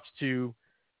 big props to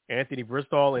Anthony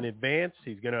Bristol in advance.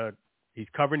 He's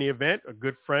covering the event, a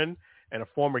good friend and a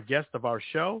former guest of our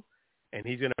show. And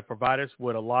he's going to provide us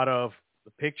with a lot of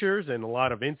the pictures and a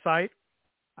lot of insight.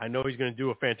 I know he's going to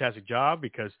do a fantastic job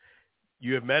because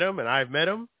you have met him and I've met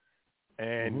him,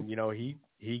 and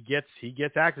he gets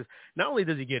access. Not only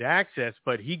does he get access,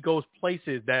 but he goes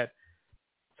places that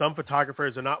some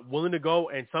photographers are not willing to go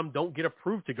and some don't get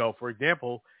approved to go. For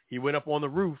example, he went up on the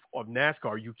roof of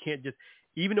NASCAR. You can't just,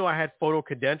 even though I had photo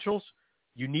credentials,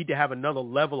 you need to have another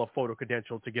level of photo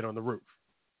credential to get on the roof.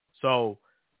 So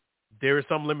there are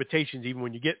some limitations even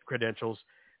when you get credentials.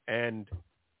 And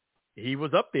he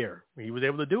was up there. He was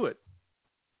able to do it.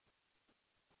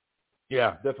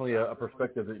 Yeah, definitely a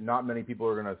perspective that not many people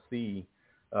are going to see.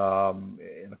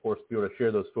 And, of course, to be able to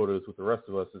share those photos with the rest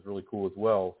of us is really cool as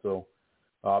well. So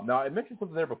now I mentioned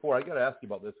something there before. I got to ask you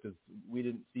about this because we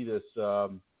didn't see this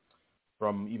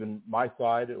from even my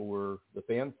side or the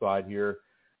fan side here.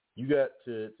 You got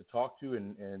to talk to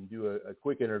and do a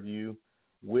quick interview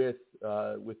with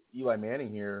Eli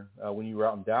Manning here when you were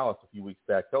out in Dallas a few weeks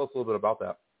back. Tell us a little bit about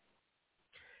that.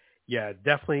 Yeah,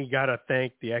 definitely got to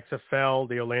thank the XFL,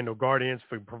 the Orlando Guardians,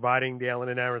 for providing the Alan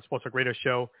and Aaron Sports Talk Radio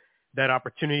Show that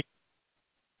opportunity.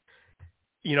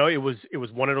 It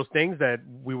was one of those things that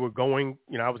we were going.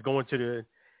 I was going to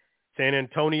San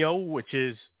Antonio, which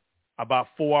is about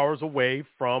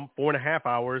 4.5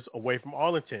 hours away from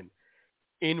Arlington.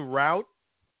 En route,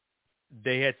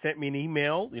 they had sent me an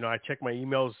email. You know, I check my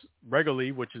emails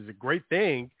regularly, which is a great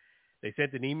thing. They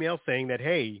sent an email saying that,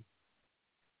 hey,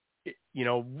 you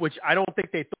know, which I don't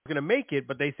think they thought was going to make it,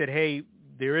 but they said, hey,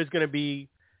 there is going to be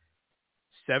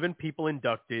 7 people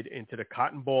inducted into the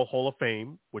Cotton Bowl Hall of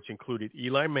Fame, which included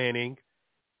Eli Manning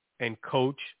and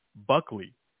Coach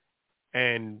Buckley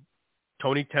and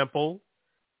Tony Temple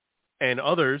and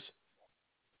others.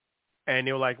 And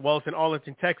they were like, well, it's in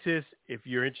Arlington, Texas. If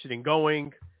you're interested in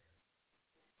going,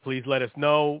 please let us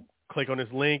know. Click on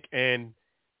this link. And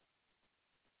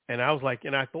I was like,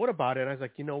 and I thought about it. And I was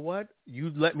like, you know what?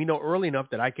 You let me know early enough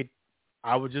that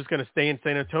I was just going to stay in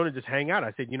San Antonio, just hang out.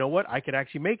 I said, you know what? I could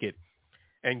actually make it.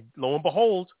 And lo and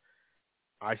behold,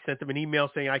 I sent them an email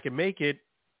saying I could make it.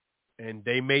 And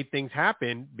they made things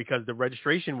happen because the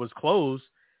registration was closed.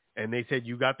 And they said,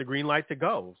 you got the green light to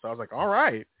go. So I was like, all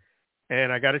right.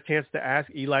 And I got a chance to ask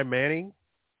Eli Manning.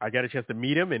 I got a chance to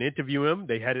meet him and interview him.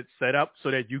 They had it set up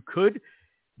so that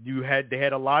they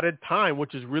had allotted time,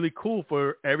 which is really cool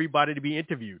for everybody to be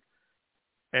interviewed.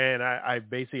 And I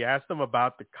basically asked them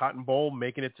about the Cotton Bowl,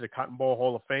 making it to the Cotton Bowl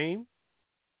Hall of Fame.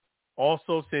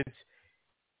 Also, since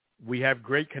we have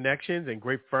great connections and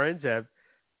great friends at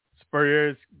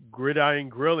Spurrier's Gridiron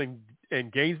Grill in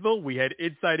Gainesville, we had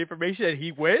inside information that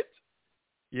he went,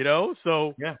 you know,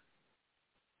 so yeah.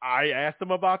 I asked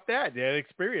him about that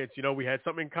experience. You know, we had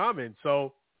something in common.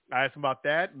 So I asked him about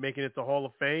that, making it to Hall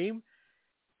of Fame.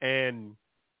 And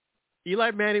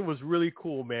Eli Manning was really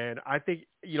cool, man. I think,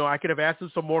 you know, I could have asked him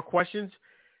some more questions,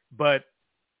 but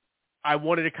I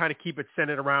wanted to kind of keep it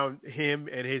centered around him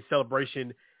and his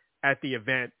celebration at the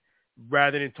event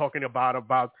rather than talking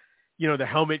about, you know, the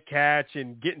helmet catch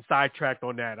and getting sidetracked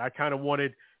on that. I kind of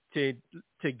wanted to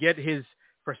get his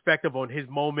perspective on his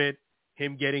moment,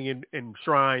 him getting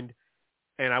enshrined,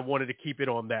 and I wanted to keep it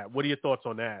on that. What are your thoughts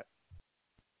on that?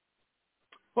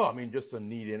 Well, I mean, just a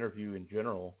neat interview in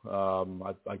general.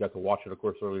 I got to watch it, of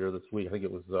course, earlier this week. I think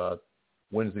it was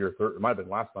Wednesday or Thursday. It might have been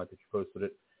last night that you posted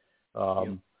it.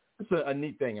 It's a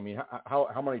neat thing. I mean,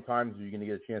 how many times are you going to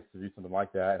get a chance to do something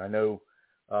like that? And I know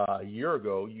a year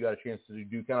ago you got a chance to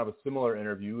do kind of a similar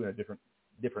interview in a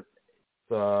different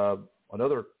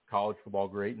another college football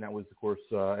great, and that was, of course,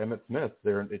 Emmitt Smith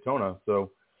there in Daytona.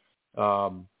 So,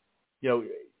 you know,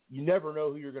 you never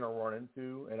know who you're going to run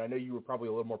into, and I know you were probably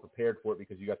a little more prepared for it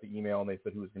because you got the email and they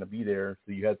said who was going to be there,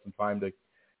 so you had some time to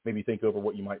maybe think over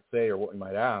what you might say or what you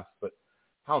might ask. But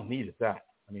how neat is that?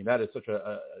 I mean, that is such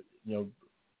a you know,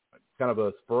 kind of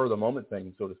a spur of the moment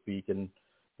thing, so to speak, and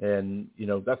you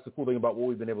know, that's the cool thing about what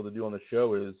we've been able to do on the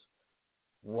show is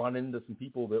run into some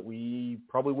people that we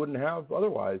probably wouldn't have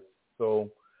otherwise. So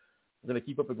we're going to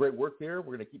keep up the great work there.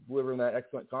 We're going to keep delivering that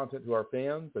excellent content to our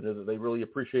fans. I know that they really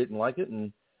appreciate and like it,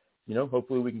 and you know,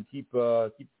 hopefully we can keep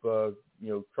you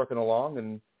know, trucking along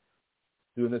and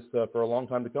doing this for a long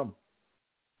time to come.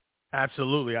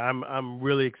 Absolutely, I'm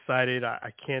really excited.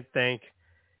 I can't thank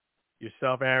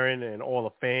yourself, Aaron, and all the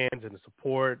fans and the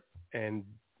support, and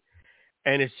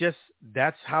it's just,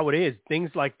 that's how it is.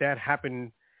 Things like that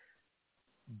happen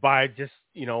by just,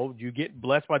 you know, you get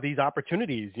blessed by these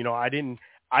opportunities. You know, I didn't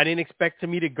expect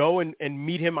me to go and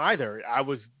meet him either. I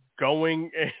was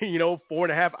going, you know,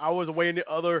 4.5 hours away on the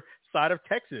other side of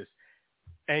Texas.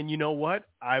 And you know what?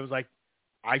 I was like,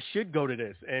 I should go to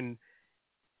this. And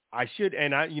I should.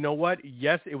 And you know what?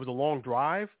 Yes, it was a long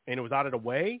drive and it was out of the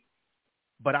way,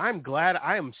 but I'm glad.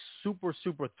 I am super,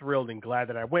 super thrilled and glad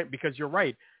that I went, because you're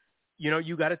right. You know,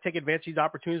 you got to take advantage of these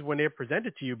opportunities when they're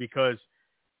presented to you, because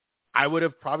I would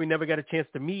have probably never got a chance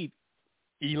to meet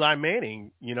Eli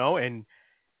Manning, you know, and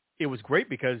it was great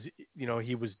because, you know,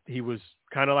 he was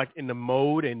kind of like in the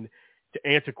mode, and to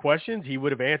answer questions, he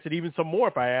would have answered even some more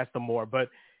if I asked him more, but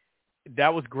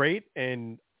that was great.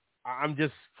 And I'm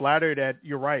just flattered that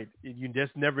you're right. You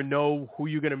just never know who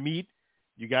you're going to meet.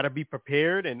 You got to be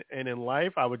prepared. And in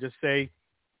life, I would just say,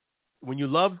 when you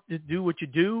love to do what you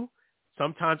do,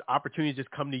 sometimes opportunities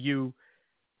just come to you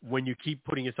when you keep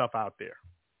putting yourself out there.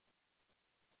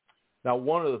 Now,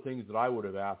 one of the things that I would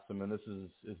have asked him, and this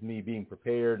is me being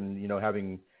prepared and, you know,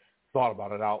 having thought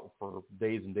about it out for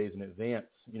days and days in advance,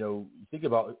 you know, you think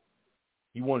about,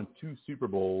 he won 2 Super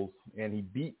Bowls, and he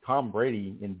beat Tom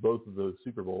Brady in both of those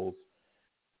Super Bowls.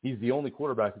 He's the only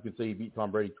quarterback who could say he beat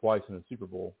Tom Brady twice in a Super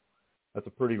Bowl. That's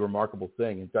a pretty remarkable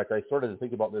thing. In fact, I started to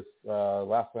think about this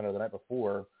last night or the night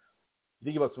before. You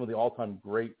think about some of the all-time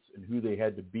greats and who they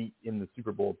had to beat in the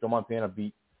Super Bowl. Joe Montana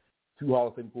beat 2 Hall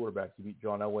of Fame quarterbacks. He beat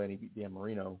John Elway and he beat Dan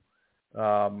Marino.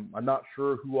 I'm not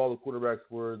sure who all the quarterbacks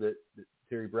were that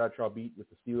Terry Bradshaw beat with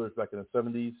the Steelers back in the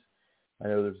 70s. I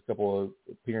know there's a couple of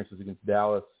appearances against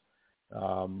Dallas.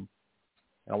 And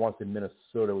I want to say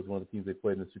Minnesota was one of the teams they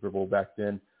played in the Super Bowl back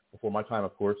then, before my time,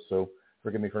 of course. So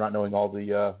forgive me for not knowing all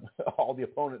the all the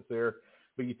opponents there.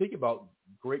 But you think about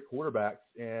great quarterbacks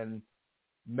and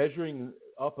measuring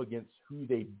up against who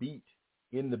they beat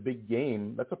in the big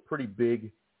game. That's a pretty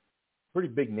big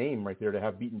name right there to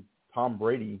have beaten Tom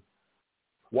Brady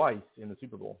twice in the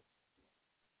Super Bowl.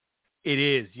 It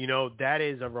is. That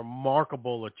is a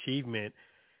remarkable achievement.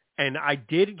 And I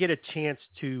did get a chance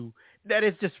to – that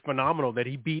is just phenomenal that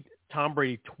he beat Tom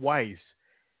Brady twice.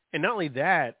 And not only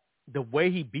that, the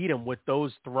way he beat him with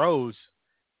those throws,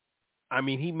 I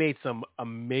mean, he made some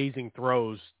amazing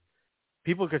throws.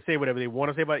 People could say whatever they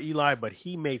want to say about Eli, but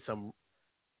he made some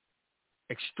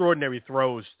extraordinary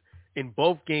throws in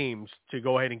both games to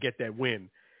go ahead and get that win.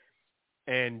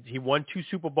 And he won 2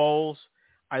 Super Bowls.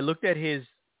 I looked at his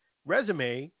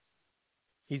resume.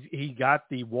 He got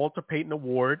the Walter Payton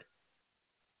Award.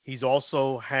 He's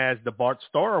also has the Bart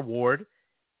Starr Award.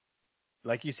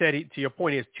 Like you said, to your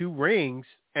point, he has 2 rings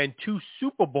and 2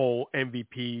 Super Bowl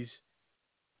MVPs.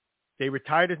 They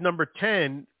retired his number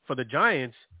 10 for the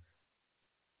Giants.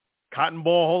 Cotton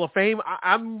Ball Hall of Fame.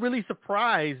 I'm really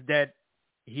surprised that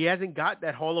he hasn't got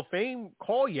that Hall of Fame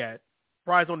call yet.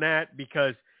 Surprised on that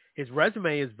because his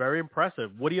resume is very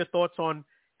impressive. What are your thoughts on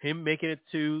him making it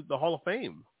to the Hall of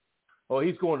Fame? Well,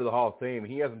 he's going to the Hall of Fame.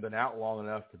 He hasn't been out long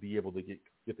enough to be able to get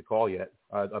the call yet.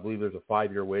 I believe there's a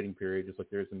 5-year waiting period, just like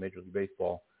there is in Major League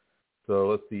Baseball. So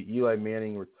let's see. Eli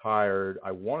Manning retired.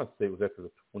 I want to say it was after the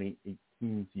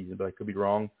 2018 season, but I could be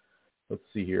wrong. Let's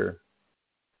see here.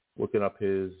 Looking up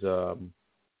his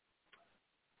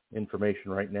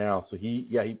information right now. So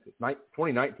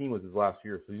 2019 was his last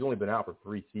year. So he's only been out for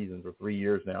 3 seasons or 3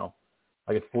 years now.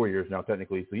 I guess 4 years now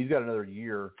technically. So he's got another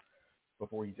year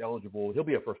before he's eligible. He'll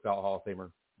be a first ballot Hall of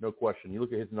Famer, no question. You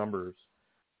look at his numbers.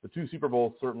 The 2 Super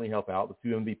Bowls certainly help out. The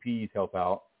 2 MVPs help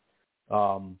out.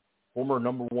 Former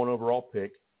number 1 overall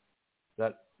pick.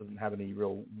 That doesn't have any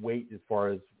real weight as far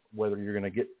as whether you're going to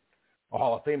get a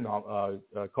Hall of Fame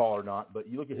call or not. But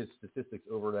you look at his statistics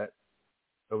over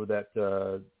that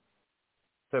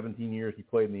 17 years he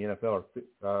played in the NFL,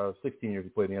 or 16 years he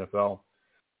played in the NFL.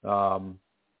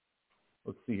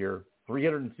 Let's see here.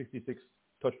 366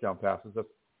 touchdown passes. That's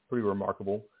pretty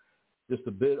remarkable. Just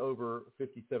a bit over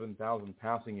 57,000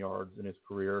 passing yards in his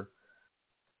career.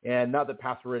 And not that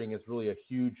passer rating is really a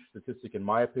huge statistic in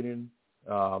my opinion.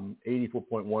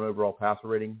 84.1 overall passer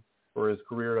rating for his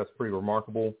career. That's pretty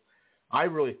remarkable. I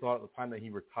really thought at the time that he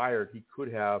retired, he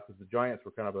could have, because the Giants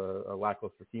were kind of a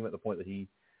lackluster team at the point that he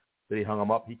hung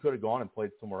them up. He could have gone and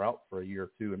played somewhere else for a year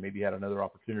or 2 and maybe had another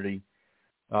opportunity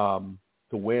to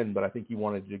win. But I think he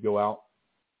wanted to go out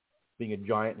being a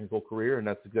Giant in his whole career, and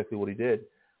that's exactly what he did.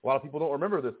 A lot of people don't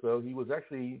remember this, though. He was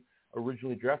actually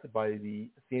originally drafted by the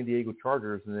San Diego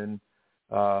Chargers and then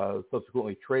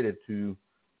subsequently traded to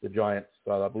the Giants.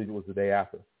 I believe it was the day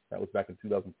after. That was back in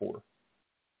 2004.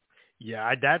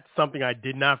 Yeah, that's something I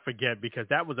did not forget because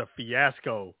that was a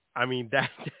fiasco. I mean,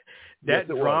 that Yes,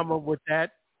 drama with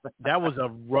that was a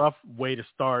rough way to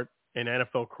start an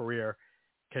NFL career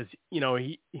because,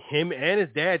 him and his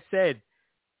dad said,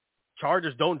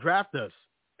 Chargers don't draft us.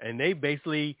 And they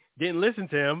basically didn't listen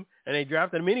to him, and they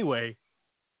drafted him anyway.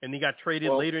 And he got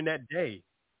traded later in that day.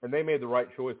 And they made the right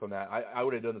choice on that. I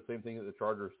would have done the same thing that the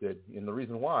Chargers did. And the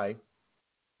reason why,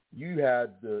 you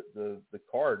had the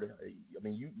card. I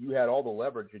mean, you had all the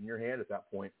leverage in your hand at that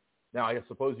point. Now, I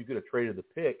suppose you could have traded the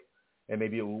pick, and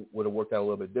maybe it would have worked out a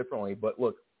little bit differently. But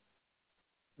look,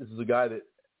 this is a guy that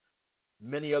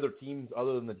many other teams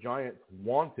other than the Giants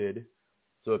wanted.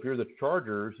 So if you're the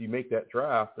Chargers, you make that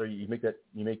draft, or you make that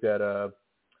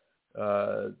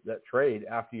trade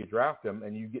after you draft him,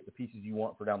 and you get the pieces you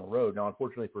want for down the road. Now,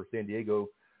 unfortunately for San Diego,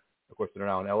 of course they're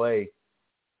now in LA.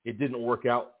 It didn't work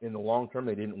out in the long term.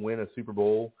 They didn't win a Super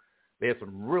Bowl. They had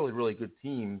some really, really good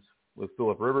teams with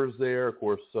Phillip Rivers there. Of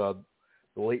course, the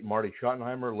late Marty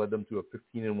Schottenheimer led them to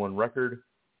a 15-1 record.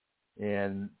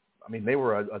 And, I mean, they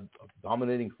were a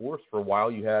dominating force for a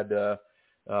while. You had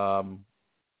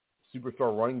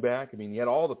superstar running back. I mean, you had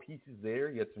all the pieces there.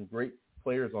 You had some great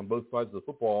players on both sides of the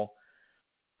football.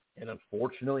 And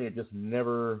unfortunately, it just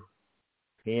never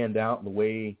panned out in the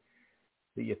way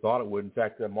that you thought it would. In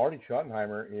fact, Marty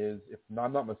Schottenheimer is, if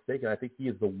I'm not mistaken, I think he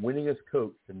is the winningest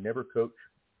coach to never coach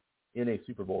in a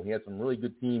Super Bowl. He had some really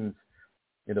good teams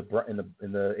in the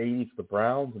 80s with the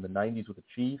Browns, in the 90s with the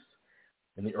Chiefs,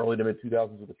 in the early to mid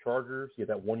 2000s with the Chargers. He had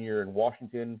that 1 year in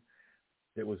Washington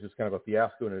that was just kind of a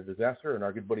fiasco and a disaster. And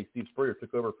our good buddy Steve Spurrier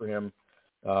took over for him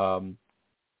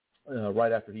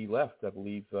right after he left, I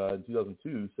believe, in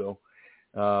 2002. So,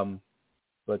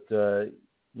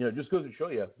 it just goes to show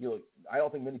you, I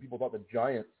don't think many people thought the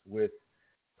Giants, with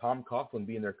Tom Coughlin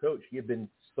being their coach, he had been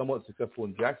somewhat successful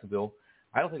in Jacksonville.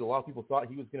 I don't think a lot of people thought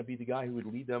he was going to be the guy who would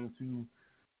lead them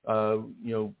to,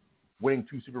 winning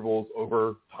 2 Super Bowls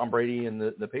over Tom Brady and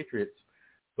the Patriots.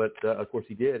 But, of course,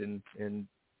 he did, and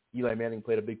Eli Manning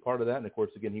played a big part of that. And, of course,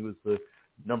 again, he was the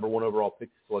number 1 overall pick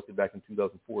selected back in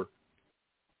 2004.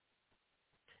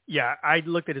 Yeah, I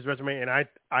looked at his resume, and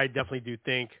I definitely do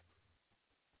think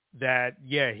that,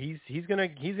 he's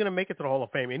gonna make it to the Hall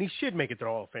of Fame, and he should make it to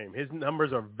the Hall of Fame. His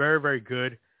numbers are very, very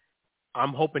good.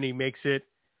 I'm hoping he makes it.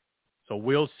 So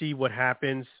we'll see what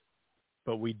happens.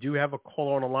 But we do have a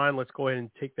caller on the line. Let's go ahead and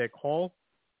take that call.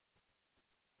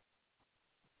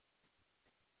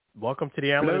 Welcome to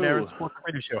the Allen and Aaron Sports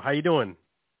Radio Show. How you doing?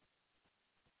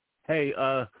 Hey,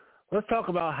 let's talk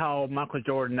about how Michael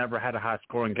Jordan never had a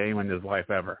high-scoring game in his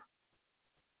life ever.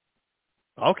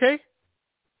 Okay.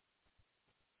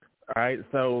 All right,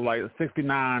 so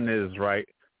 69 is right.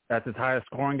 That's his highest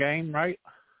scoring game, right?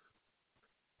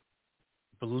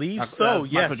 Believe so.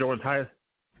 Yes. Michael Jordan's highest.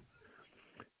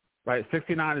 Right,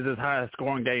 69 is his highest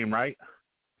scoring game, right?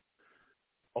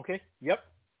 Okay. Yep.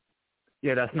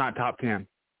 Yeah, that's not top 10.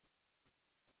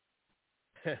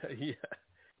 Yeah.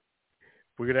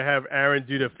 We're going to have Aaron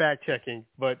do the fact checking.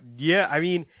 But, yeah, I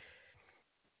mean,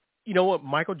 you know what?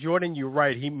 Michael Jordan, you're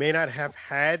right. He may not have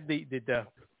had the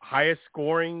highest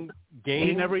scoring game.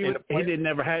 He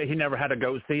never had a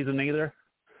GOAT season either.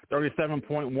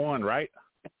 37.1, right?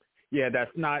 Yeah,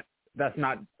 that's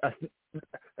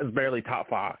barely top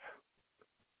 5.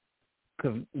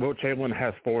 Because Wilt Chamberlain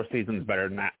has 4 seasons better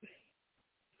than that.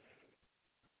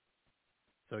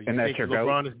 So you think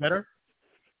LeBron is better?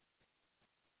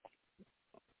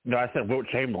 No, I said Wilt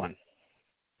Chamberlain.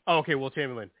 Oh, okay, Wilt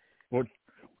Chamberlain.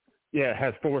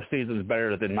 Has 4 seasons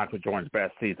better than Michael Jordan's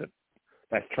best season.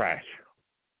 That's trash.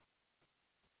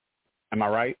 Am I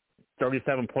right?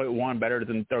 37.1 better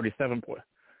than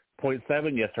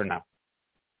 37.7? Yes or no?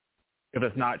 If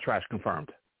it's not, trash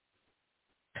confirmed.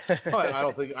 I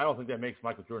don't think that makes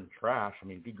Michael Jordan trash. I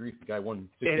mean, he greased the guy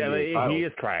 168 titles. He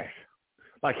is trash.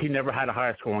 He never had a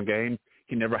high scoring game.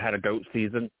 He never had a GOAT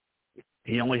season.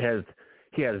 He has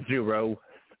 0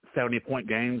 70-point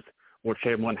games, where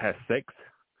Chamberlain has 6.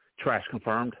 Trash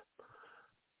confirmed.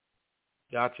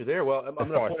 Got you there. Well, I'm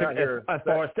going to point out here. As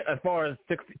far as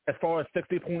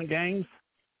 60-point games,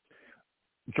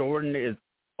 Jordan is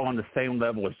on the same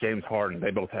level as James Harden.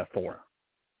 They both have 4.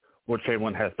 Will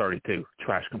Chamberlain has 32.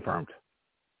 Trash confirmed.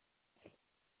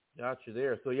 Got you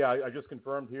there. So, yeah, I just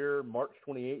confirmed here, March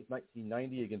 28,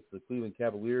 1990, against the Cleveland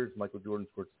Cavaliers, Michael Jordan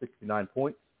scored 69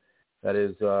 points. That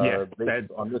is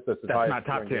based on this. That's not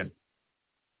top 10.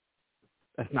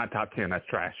 That's not top 10. That's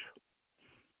trash.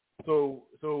 So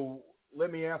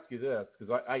let me ask you this,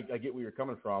 because I get where you're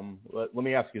coming from. Let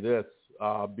me ask you this.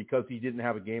 Because he didn't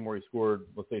have a game where he scored,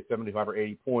 let's say, 75 or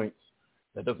 80 points,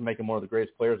 that doesn't make him one of the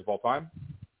greatest players of all time?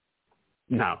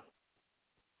 No.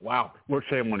 Wow. Wilt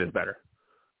Chamberlain is better.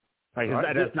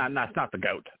 That's not the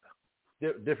GOAT.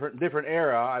 Different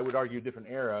era. I would argue different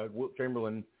era. Wilt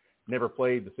Chamberlain never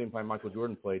played the same time Michael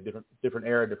Jordan played. Different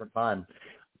era, different time.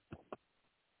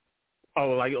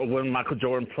 Oh, when Michael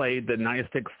Jordan played the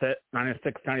 96-97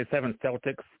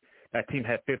 Celtics, that team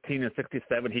had 15 and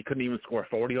 67. He couldn't even score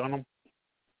 40 on them.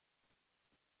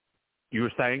 You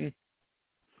were saying?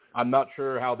 I'm not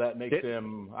sure how that makes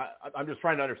him. I'm just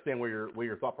trying to understand where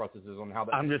your thought process is on how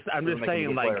that. I'm just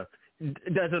saying,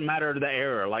 it doesn't matter the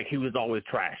era. He was always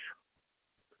trash.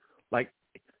 It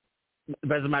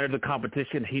doesn't matter the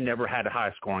competition. He never had a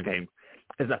high scoring game.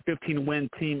 Is a 15-win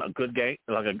team a good game?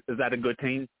 Is that a good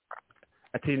team?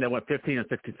 A team that went 15 and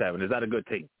 67. Is that a good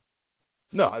team?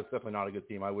 No, it's definitely not a good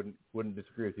team. I wouldn't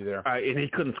disagree with you there. All right, and he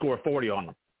couldn't score 40 on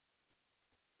them.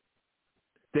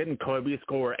 Didn't Kobe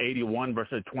score 81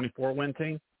 versus a 24-win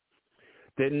team?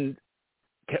 Didn't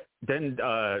David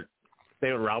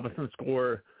Robinson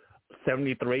score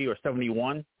 73 or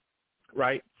 71?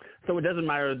 Right. So it doesn't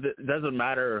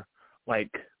matter.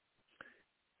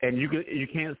 And you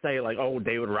can't say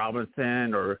David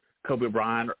Robinson or Kobe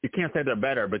Bryant. You can't say they're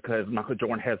better because Michael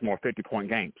Jordan has more 50-point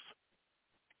games.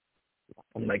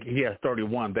 He has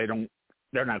 31.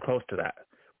 They're not close to that.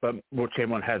 But Wilt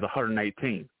Chamberlain has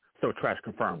 118. So trash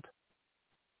confirmed.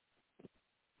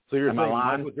 So you're saying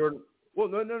Michael Jordan? Well,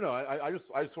 no. I just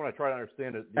want to try to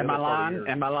understand it. Am I lying?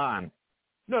 Am I lying?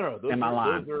 No. Am I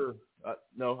lying? Those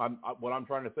are what I'm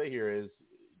trying to say here is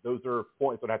those are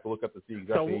points that I have to look up to see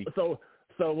exactly. So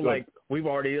we've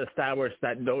already established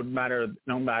that no matter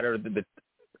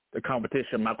the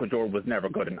competition, Michael Jordan was never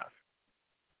good enough.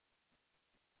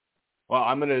 Well,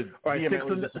 I'm going to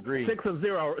vehemently disagree.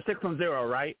 6-0,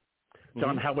 right?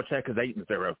 John Havlicek is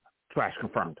 8-0. Trash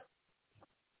confirmed.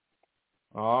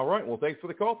 All right. Well, thanks for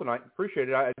the call tonight. Appreciate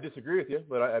it. I disagree with you,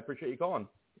 but I appreciate you calling.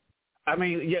 I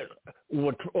mean, yeah,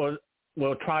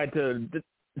 we'll try to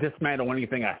dismantle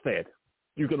anything I said.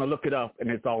 You're going to look it up, and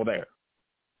it's all there.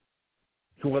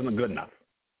 It wasn't good enough.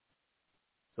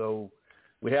 So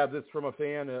we have this from a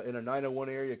fan in a 901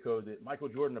 area code that Michael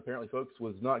Jordan, apparently, folks,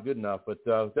 was not good enough. But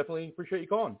definitely appreciate you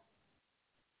calling.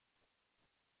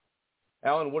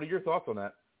 Alan, what are your thoughts on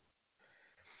that?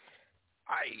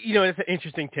 It's an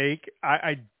interesting take.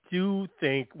 I do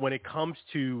think when it comes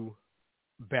to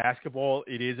basketball,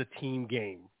 it is a team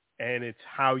game, and it's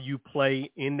how you play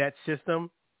in that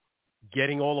system,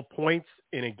 getting all the points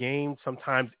in a game.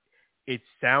 Sometimes it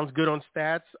sounds good on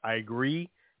stats. I agree,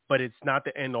 but it's not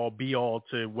the end-all, be-all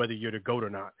to whether you're the GOAT or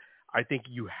not. I think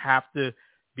you have to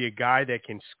be a guy that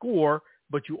can score,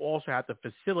 but you also have to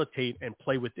facilitate and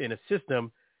play within a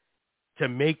system to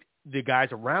make the guys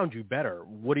around you better.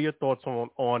 What are your thoughts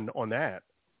on that?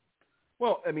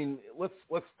 Well, I mean,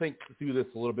 let's think through this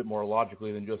a little bit more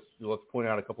logically than just let's point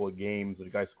out a couple of games that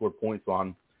a guy scored points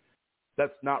on.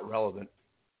 That's not relevant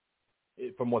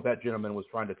from what that gentleman was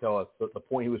trying to tell us. But the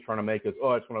point he was trying to make is,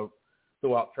 I just want to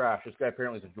throw out trash. This guy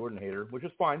apparently is a Jordan hater, which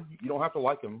is fine. You don't have to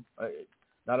like him.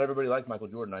 Not everybody likes Michael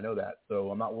Jordan. I know that,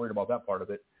 so I'm not worried about that part of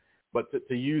it. But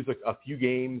to use a few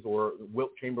games, or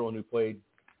Wilt Chamberlain, who played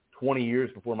 20 years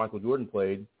before Michael Jordan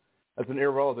played, that's an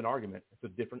irrelevant argument. It's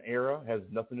a different era. It has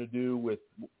nothing to do with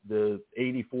the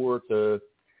 84 to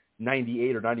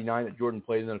 98 or 99 that Jordan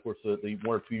played, and then, of course, the 1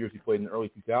 or 2 years he played in the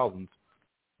early 2000s.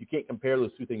 You can't compare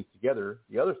those two things together.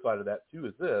 The other side of that, too,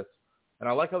 is this, and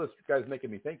I like how this guy's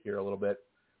making me think here a little bit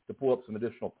to pull up some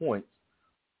additional points.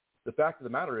 The fact of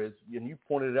the matter is, and you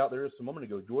pointed it out there just a moment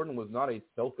ago, Jordan was not a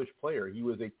selfish player. He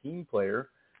was a team player,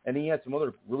 and he had some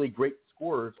other really great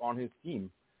scorers on his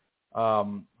team.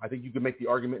 I think you could make the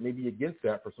argument maybe against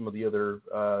that for some of the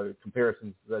other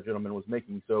comparisons that gentleman was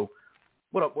making. So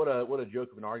what a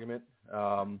joke of an argument.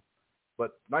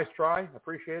 But nice try.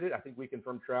 Appreciate it. I think we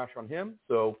confirmed trash on him.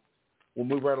 So we'll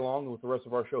move right along with the rest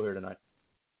of our show here tonight.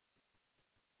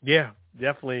 Yeah,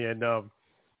 definitely. And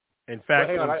in fact,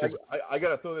 hang on, I got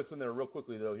to throw this in there real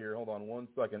quickly though. Here, hold on 1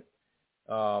 second.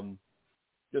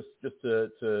 Just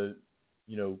to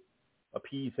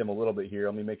appease him a little bit here.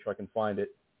 Let me make sure I can find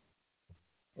it.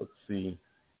 Let's see.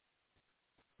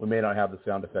 We may not have the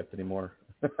sound effect anymore.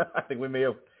 I think we may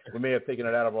have taken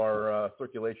it out of our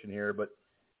circulation here, but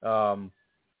no,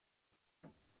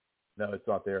 it's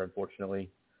not there, unfortunately.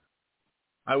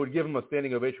 I would give him a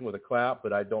standing ovation with a clap,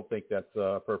 but I don't think that's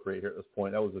appropriate here at this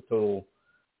point. That was a total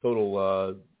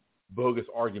bogus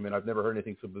argument. I've never heard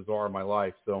anything so bizarre in my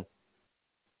life. So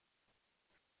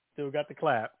still got the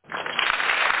clap.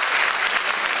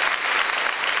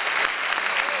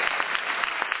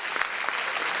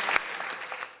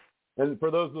 And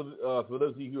for those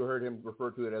of you who heard him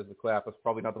refer to it as the clap, that's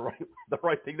probably not the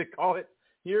right thing to call it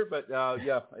here. But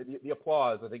the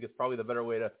applause, I think, is probably the better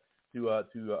way to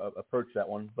approach that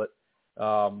one. But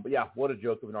yeah, what a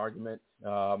joke of an argument. It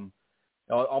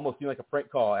almost seemed like a prank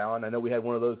call, Alan. I know we had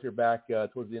one of those here back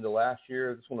towards the end of last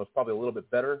year. This one was probably a little bit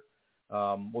better.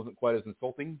 Wasn't quite as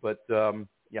insulting, but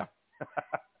yeah.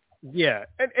 Yeah,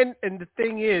 and the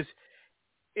thing is,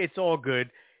 it's all good.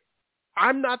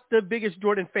 I'm not the biggest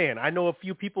Jordan fan. I know a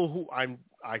few people who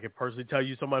I can personally tell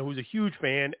you someone who's a huge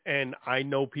fan, and I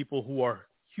know people who are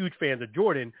huge fans of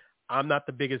Jordan. I'm not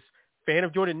the biggest fan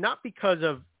of Jordan, not because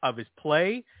of his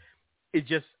play. It's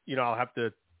just, I'll have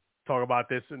to talk about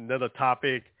this another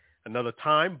topic, another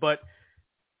time. But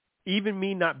even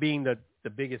me not being the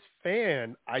biggest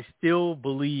fan, I still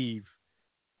believe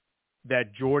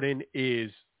that Jordan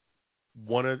is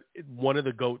one of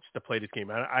the GOATs to play this game.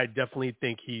 I definitely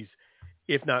think he's,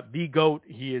 if not the GOAT,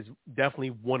 he is definitely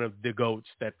one of the GOATs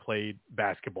that played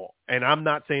basketball. And I'm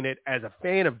not saying it as a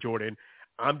fan of Jordan.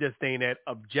 I'm just saying that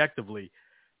objectively.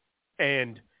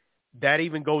 And that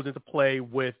even goes into play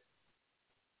with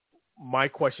my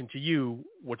question to you,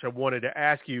 which I wanted to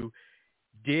ask you.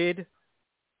 Did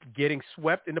getting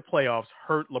swept in the playoffs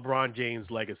hurt LeBron James'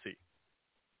 legacy?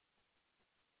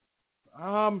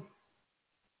 I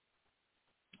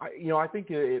think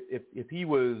if he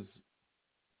was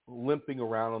limping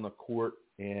around on the court,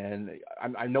 and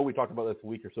I know we talked about this a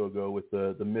week or so ago with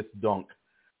the missed dunk,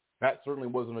 that certainly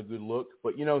wasn't a good look.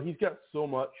 But, he's got so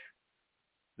much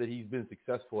that he's been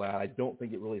successful at. I don't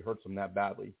think it really hurts him that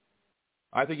badly.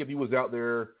 I think if he was out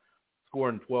there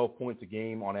scoring 12 points a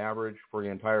game on average for the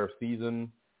entire season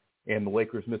and the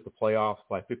Lakers missed the playoffs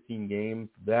by 15 games,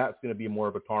 that's going to be more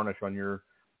of a tarnish on your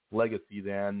legacy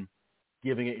than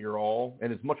giving it your all.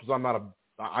 And as much as I'm not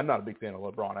a big fan of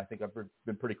LeBron, I think I've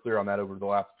been pretty clear on that over the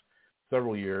last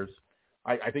several years.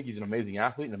 I think he's an amazing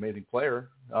athlete, an amazing player.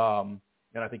 And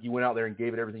I think he went out there and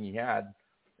gave it everything he had.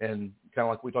 And kind of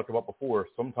like we talked about before,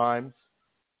 sometimes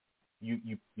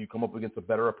you come up against a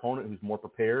better opponent who's more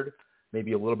prepared,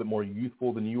 maybe a little bit more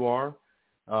youthful than you are.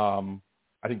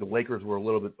 I think the Lakers were a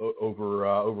little bit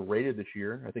overrated this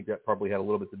year. I think that probably had a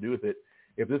little bit to do with it.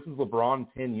 If this is LeBron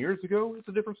 10 years ago, it's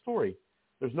a different story.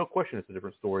 There's no question it's a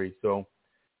different story. So,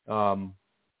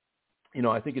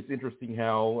 I think it's interesting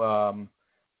how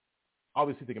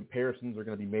obviously the comparisons are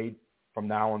going to be made from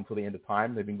now until the end of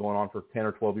time. They've been going on for 10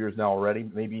 or 12 years now already,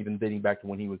 maybe even dating back to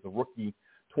when he was a rookie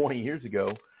 20 years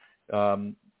ago.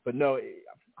 But no,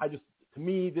 to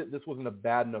me, this wasn't a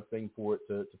bad enough thing for it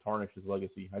to tarnish his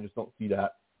legacy. I just don't see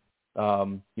that.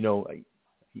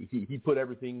 He put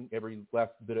every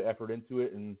last bit of effort into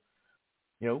it, and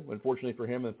unfortunately for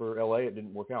him and for LA, it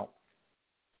didn't work out.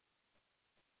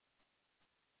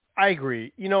 I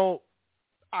agree.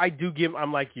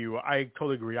 I'm like you. I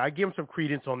totally agree. I give him some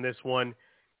credence on this one.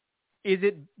 Does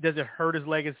it hurt his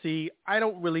legacy? I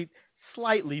don't really,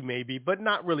 slightly maybe, but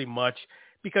not really much,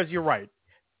 because you're right.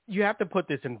 You have to put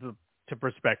this into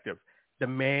perspective. The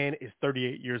man is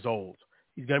 38 years old.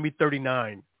 He's going to be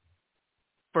 39.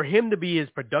 For him to be as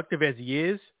productive as he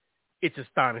is, it's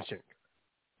astonishing.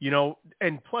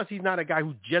 And plus he's not a guy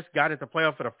who just got into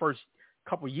playoffs for the first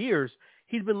couple of years.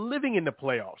 He's been living in the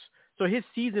playoffs. So his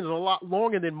season is a lot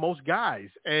longer than most guys.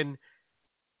 And,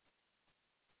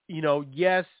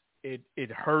 yes,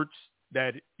 it hurts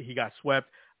that he got swept.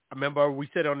 I remember we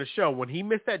said on the show, when he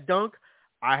missed that dunk,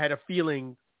 I had a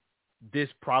feeling this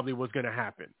probably was going to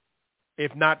happen.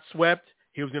 If not swept,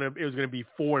 it was going to be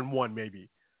 4-1 maybe.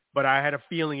 But I had a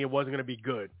feeling it wasn't going to be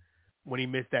good when he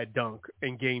missed that dunk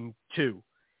in game 2.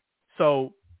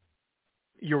 So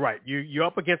you're right. You're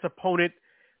up against an opponent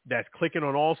that's clicking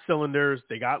on all cylinders.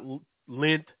 They got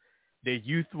length. They're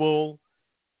youthful.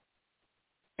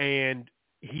 And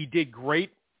he did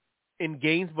great in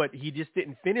games, but he just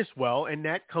didn't finish well, and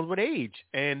that comes with age.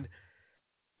 And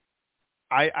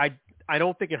I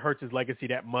don't think it hurts his legacy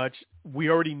that much. We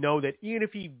already know that even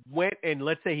if he went and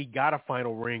let's say he got a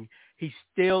final ring, he's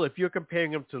still, if you're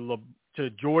comparing him to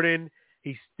Jordan,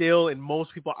 he's still, in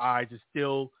most people's eyes, is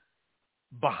still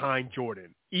behind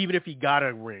Jordan, even if he got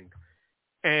a ring.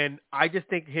 And I just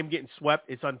think him getting swept,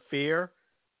 it's unfair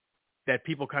that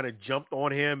people kind of jumped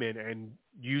on him and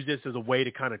used this as a way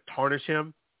to kind of tarnish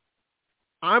him.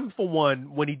 I'm, for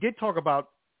one, when he did talk about,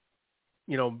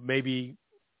 maybe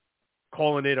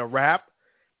calling it a wrap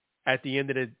at the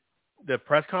end of the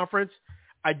press conference,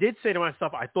 I did say to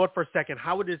myself, I thought for a second,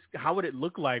 how would it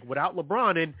look like without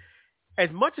LeBron? And as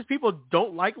much as people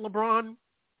don't like LeBron,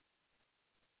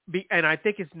 and I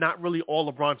think it's not really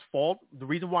all LeBron's fault. The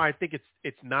reason why I think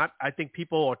it's not, I think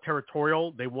people are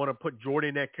territorial. They want to put Jordan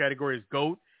in that category as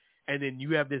GOAT. And then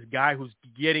you have this guy who's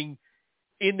getting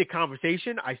in the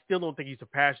conversation. I still don't think he's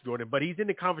surpassed Jordan, but he's in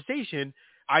the conversation.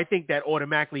 I think that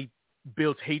automatically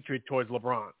builds hatred towards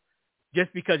LeBron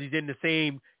just because he's in the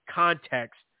same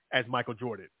context as Michael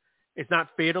Jordan. It's not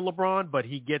fair to LeBron, but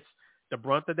he gets the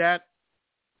brunt of that.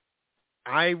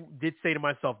 I did say to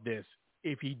myself this: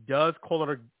 if he does call it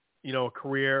a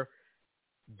career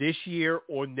this year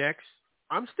or next,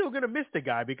 I'm still going to miss the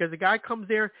guy, because the guy comes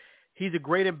there. He's a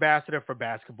great ambassador for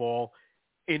basketball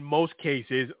in most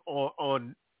cases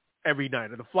on every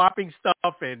night. And the flopping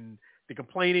stuff and the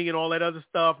complaining and all that other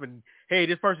stuff. And, hey,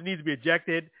 this person needs to be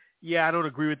ejected. Yeah, I don't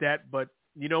agree with that. But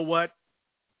you know what?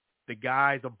 The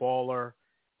guy's a baller.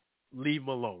 Leave him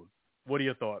alone. What are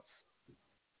your thoughts?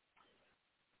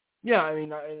 Yeah, I mean,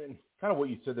 kind of what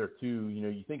you said there, too.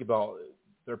 You think about,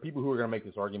 there are people who are going to make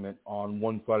this argument on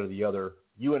one side or the other.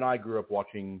 You and I grew up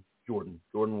watching Jordan.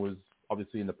 Jordan was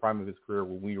obviously in the prime of his career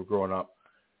when we were growing up.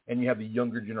 And you have the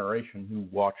younger generation who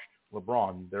watched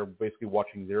LeBron. They're basically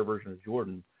watching their version of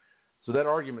Jordan. So that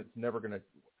argument's never going to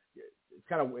 – it's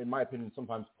kind of, in my opinion,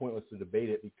 sometimes pointless to debate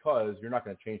it, because you're not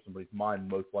going to change somebody's mind,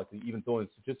 most likely, even throwing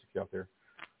statistics out there.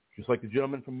 Just like the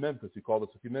gentleman from Memphis who called us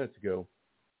a few minutes ago.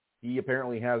 He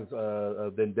apparently has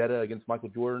a vendetta against Michael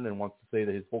Jordan and wants to say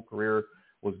that his whole career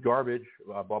was garbage,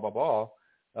 blah, blah,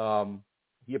 blah.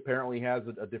 He apparently has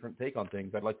a different take on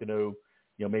things. I'd like to know,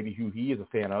 maybe who he is a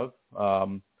fan of.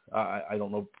 I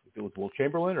don't know if it was Will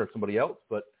Chamberlain or somebody else,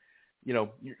 but,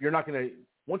 you're not going to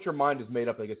 – once your mind is made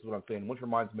up, I guess is what I'm saying. Once your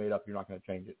mind's made up, you're not going to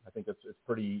change it. I think it's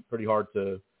pretty hard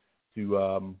to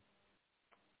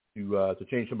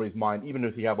change somebody's mind, even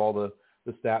if you have all the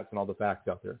stats and all the facts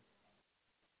out there.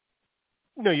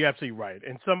 No, you're absolutely right.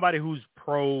 And somebody who's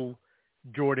pro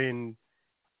Jordan,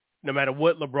 no matter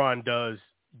what LeBron does,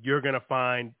 you're going to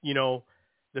find,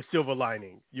 the silver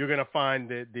lining. You're going to find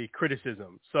the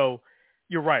criticism. So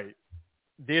you're right.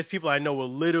 There's people I know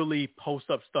will literally post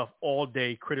up stuff all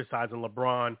day criticizing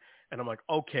LeBron. And I'm like,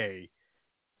 okay,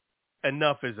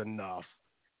 enough is enough.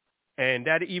 And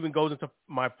that even goes into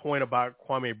my point about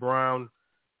Kwame Brown,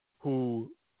 who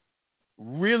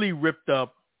really ripped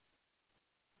up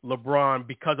LeBron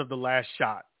because of the last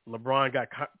shot. LeBron got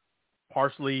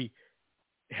partially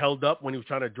held up when he was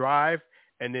trying to drive,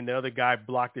 and then the other guy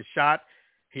blocked his shot.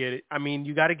 You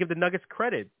got to give the Nuggets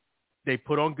credit. They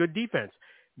put on good defense.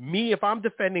 Me, if I'm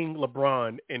defending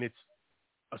LeBron and it's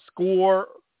a score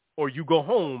or you go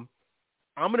home,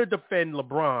 I'm going to defend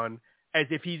LeBron as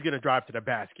if he's going to drive to the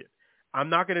basket. I'm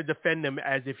not going to defend him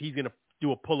as if he's going to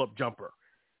do a pull-up jumper.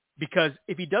 Because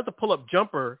if he does a pull-up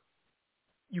jumper,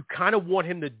 you kind of want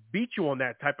him to beat you on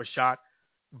that type of shot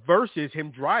versus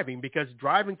him driving, because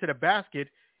driving to the basket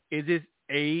is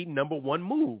a number one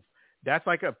move. That's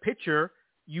like a pitcher.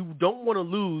 You don't want to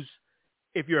lose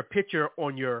if you're a pitcher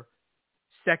on your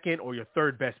second or your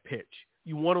third best pitch.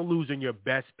 You want to lose on your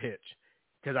best pitch.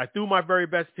 Because I threw my very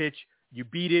best pitch, you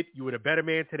beat it, you were the better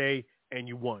man today, and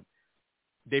you won.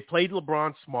 They played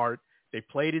LeBron smart. They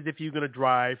played as if you're going to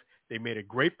drive. They made a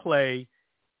great play.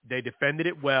 They defended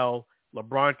it well.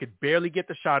 LeBron could barely get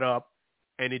the shot up,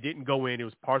 and it didn't go in. It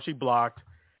was partially blocked.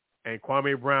 And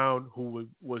Kwame Brown, who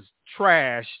was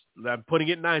trash, I'm putting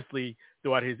it nicely,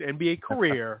 throughout his NBA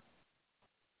career,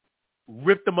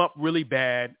 ripped them up really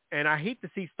bad. And I hate to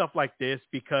see stuff like this,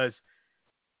 because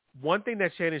one thing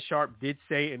that Shannon Sharpe did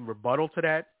say in rebuttal to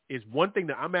that is one thing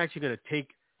that I'm actually going to take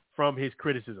from his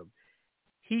criticism.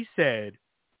 He said,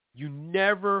 you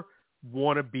never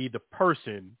want to be the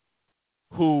person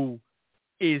who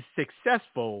is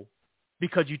successful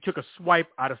because you took a swipe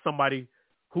out of somebody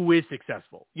who is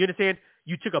successful. You understand?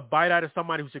 You took a bite out of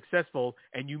somebody who's successful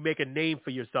and you make a name for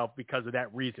yourself because of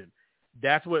that reason.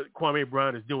 That's what Kwame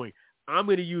Brown is doing. I'm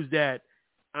going to use that.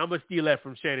 I'm going to steal that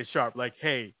from Shannon Sharpe. Like,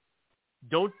 hey,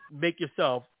 don't make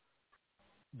yourself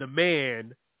the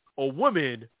man or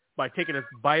woman by taking a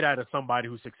bite out of somebody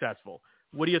who's successful.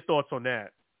 What are your thoughts on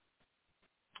that?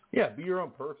 Yeah, be your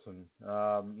own person.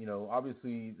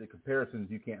 Obviously the comparisons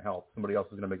you can't help. Somebody else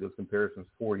is going to make those comparisons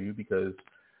for you, because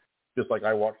just like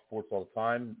I watch sports all the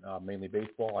time, mainly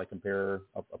baseball, I compare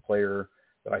a player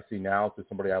that I see now to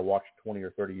somebody I watched 20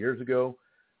 or 30 years ago.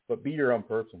 But be your own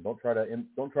person. Don't try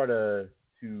to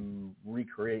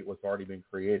recreate what's already been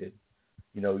created.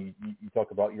 You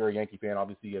talk about, you're a Yankee fan.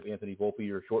 Obviously, you have Anthony Volpe,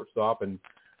 your shortstop, and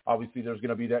obviously there's going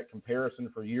to be that comparison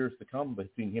for years to come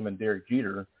between him and Derek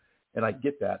Jeter. And I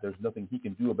get that. There's nothing he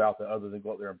can do about that other than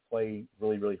go out there and play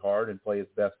really, really hard and play his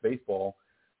best baseball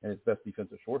and his best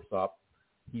defensive shortstop.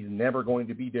 He's never going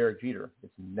to be Derek Jeter.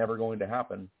 It's never going to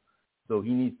happen. So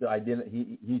he needs to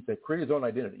he needs to create his own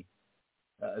identity.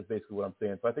 Is basically what I'm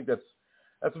saying. So I think that's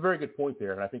a very good point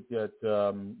there. And I think that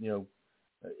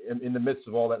in the midst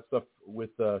of all that stuff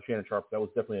with Shannon Sharpe, that was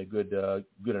definitely a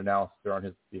good analysis there on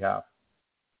his behalf.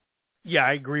 Yeah,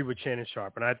 I agree with Shannon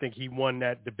Sharpe, and I think he won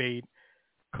that debate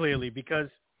clearly, because,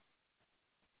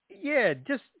 yeah,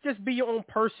 just be your own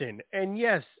person. And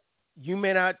yes, you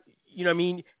may not,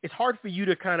 it's hard for you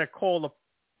to kind of call the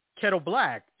kettle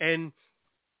black. And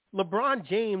LeBron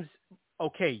James,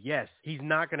 okay, yes, he's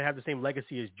not going to have the same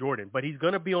legacy as Jordan, but he's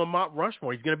going to be on Mount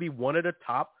Rushmore. He's going to be one of the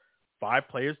top 5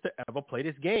 players to ever play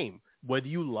this game, whether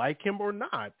you like him or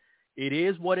not. It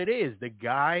is what it is. The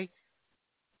guy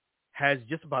has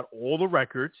just about all the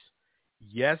records.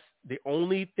 Yes, the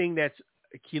only thing that's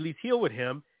Achilles heel with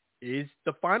him is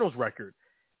the finals record.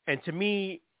 And to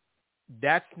me,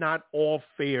 that's not all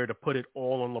fair to put it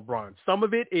all on LeBron. Some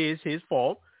of it is his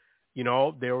fault.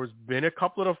 There has been a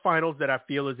couple of the finals that I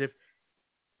feel as if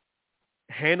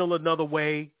handled another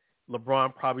way,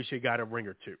 LeBron probably should have got a ring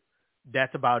or two.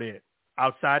 That's about it.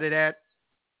 Outside of that,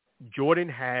 Jordan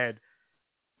had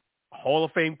Hall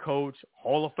of Fame coach,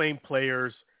 Hall of Fame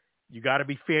players. You got to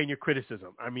be fair in your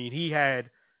criticism. I mean, he had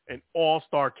an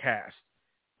all-star cast.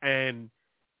 And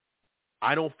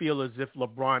I don't feel as if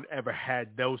LeBron ever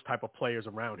had those type of players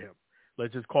around him.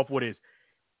 Let's just call it for what it is.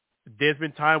 There's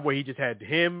been time where he just had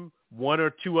him, 1 or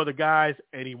 2 other guys,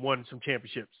 and he won some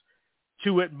championships.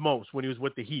 2 at most when he was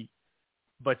with the Heat.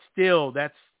 But still,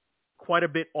 that's quite a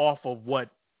bit off of what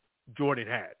Jordan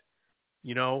had.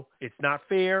 It's not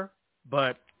fair,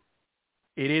 but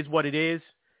it is what it is.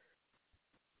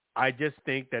 I just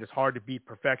think that it's hard to beat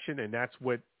perfection, and that's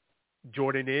what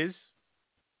Jordan is.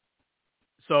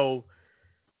 So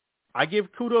I give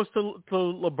kudos to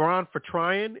LeBron for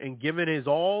trying and giving his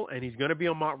all, and he's going to be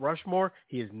on Mount Rushmore.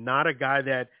 He is not a guy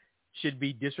that should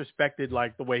be disrespected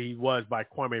like the way he was by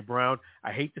Kwame Brown.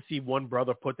 I hate to see one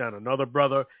brother put down another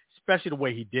brother, especially the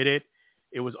way he did it.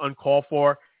 It was uncalled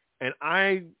for. And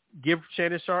I give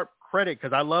Shannon Sharpe credit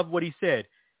because I love what he said.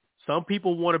 Some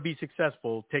people want to be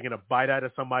successful, taking a bite out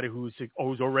of somebody who's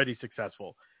already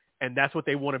successful. And that's what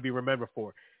they want to be remembered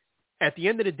for. At the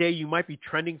end of the day, you might be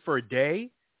trending for a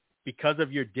day because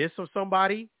of your diss of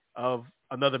somebody, of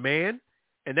another man.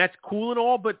 And that's cool and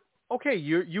all, but okay,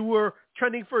 you were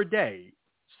trending for a day.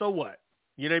 So what?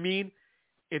 You know what I mean?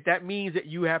 If that means that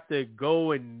you have to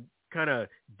go and kind of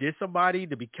diss somebody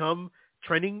to become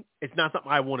trending, it's not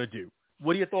something I want to do.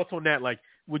 What are your thoughts on that? Like,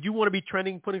 would you want to be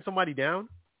trending, putting somebody down?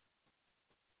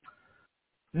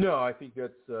 No, I think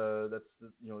that's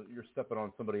you're stepping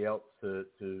on somebody else to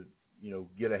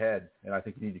get ahead, and I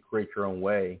think you need to create your own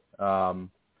way.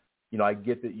 I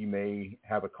get that you may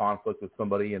have a conflict with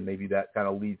somebody, and maybe that kind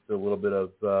of leads to a little bit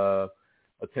of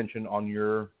attention on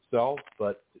yourself,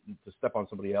 but to step on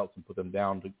somebody else and put them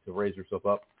down to raise yourself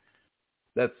up,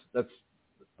 that's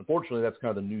unfortunately that's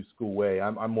kind of the new school way.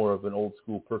 I'm more of an old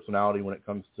school personality when it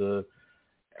comes to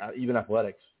even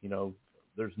athletics.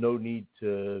 There's no need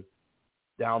to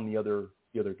down the other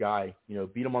guy.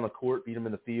 Beat him on the court, beat him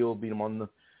in the field, beat him on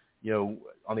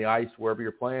the ice wherever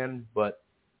you're playing, but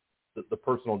the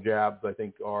personal jabs, I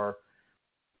think, are,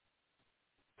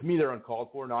 to me, they're uncalled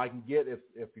for. Now, I can get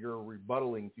if you're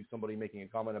rebuttaling to somebody making a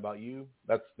comment about you,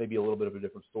 that's maybe a little bit of a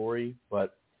different story.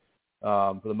 But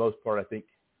for the most part, I think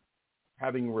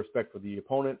having respect for the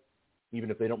opponent, even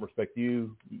if they don't respect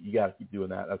you, you got to keep doing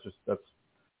that. That's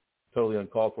totally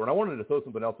uncalled for. And I wanted to throw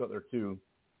something else out there, too.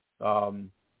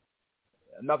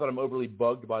 Not that I'm overly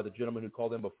bugged by the gentleman who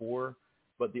called in before,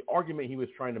 but the argument he was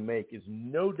trying to make is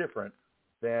no different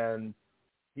than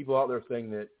people out there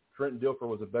saying that Trent Dilfer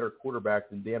was a better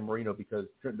quarterback than Dan Marino because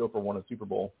Trent Dilfer won a Super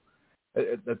Bowl.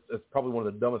 That's probably one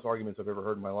of the dumbest arguments I've ever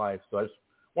heard in my life. So I just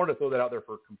wanted to throw that out there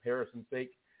for comparison's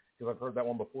sake, because I've heard that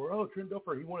one before. Oh, Trent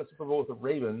Dilfer, he won a Super Bowl with the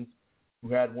Ravens,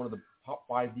 who had one of the top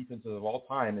 5 defenses of all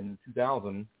time in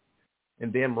 2000.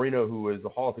 And Dan Marino, who is a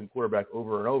Hall of Fame quarterback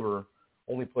over and over,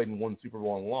 only played in 1 Super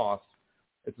Bowl and lost.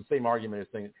 It's the same argument as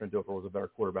saying that Trent Dilfer was a better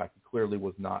quarterback. He clearly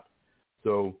was not.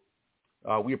 So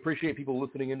we appreciate people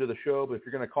listening into the show, but if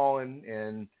you're going to call in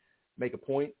and make a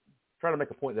point, try to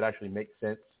make a point that actually makes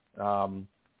sense, and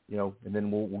then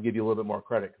we'll give you a little bit more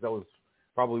credit, because that was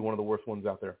probably one of the worst ones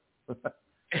out there.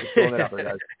 Just throwing that out there,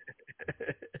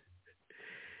 guys.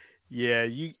 Yeah,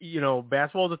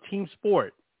 basketball is a team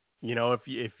sport.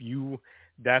 If you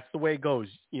that's the way it goes.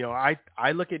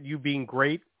 I look at you being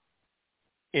great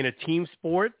in a team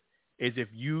sport is if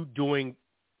you doing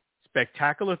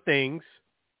spectacular things,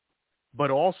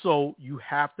 but also you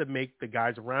have to make the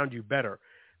guys around you better.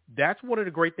 That's one of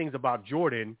the great things about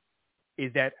Jordan,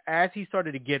 is that as he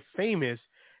started to get famous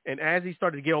and as he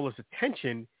started to get all this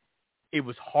attention, it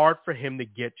was hard for him to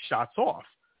get shots off.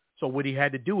 So what he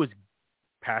had to do was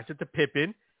pass it to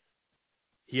Pippen.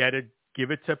 He had to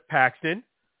give it to Paxton.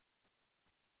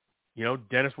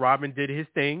 Dennis Rodman did his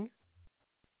thing.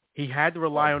 He had to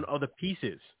rely on other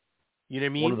pieces. You know what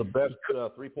I mean? One of the best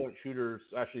three-point shooters.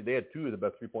 Actually, they had 2 of the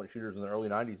best three-point shooters in the early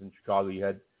 90s in Chicago. You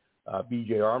had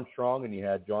B.J. Armstrong and you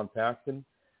had John Paxton.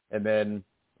 And then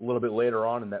a little bit later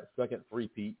on in that second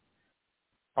three-peat,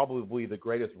 probably the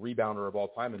greatest rebounder of all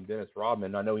time in Dennis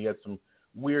Rodman. I know he had some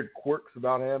weird quirks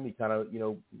about him. He kind of,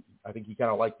 I think he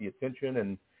kind of liked the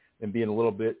attention and being a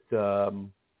little bit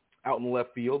out in the left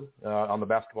field on the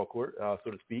basketball court,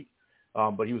 so to speak.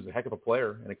 But he was a heck of a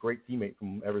player and a great teammate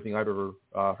from everything I've ever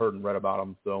heard and read about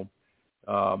him. So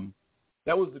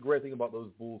that was the great thing about those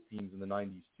Bulls teams in the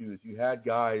 90s, too, is you had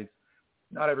guys,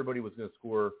 not everybody was going to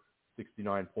score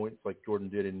 69 points like Jordan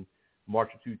did in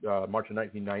March of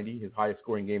 1990, his highest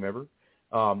scoring game ever.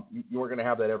 You weren't going to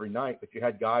have that every night, but you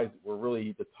had guys that were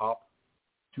really the top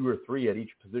 2 or 3 at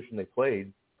each position they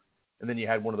played. And then you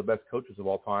had one of the best coaches of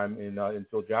all time in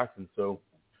Phil Jackson. So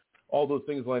all those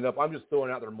things lined up. I'm just throwing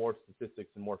out there more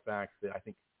statistics and more facts that I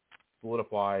think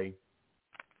solidify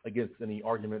against any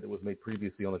argument that was made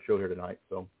previously on the show here tonight.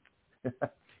 So,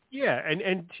 yeah,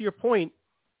 and to your point,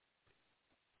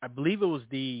 I believe it was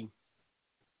the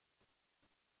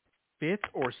 5th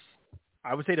or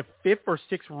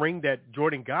sixth ring that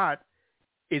Jordan got,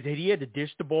 is that he had to dish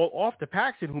the ball off to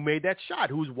Paxton, who made that shot,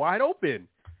 who was wide open.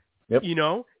 Yep.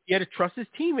 He had to trust his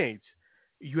teammates.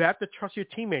 You have to trust your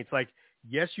teammates. Like,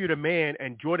 yes, you're the man,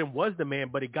 and Jordan was the man,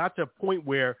 but it got to a point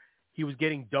where he was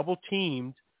getting double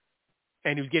teamed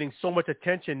and he was getting so much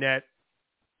attention that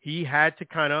he had to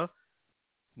kind of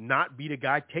not be the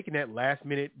guy taking that last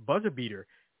minute buzzer beater.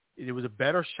 It was a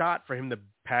better shot for him to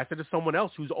pass it to someone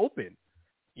else who's open,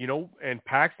 and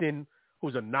Paxton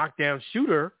who's a knockdown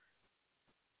shooter,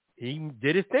 he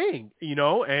did his thing,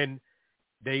 and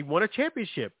they won a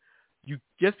championship.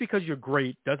 Just because you're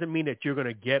great doesn't mean that you're going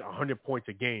to get 100 points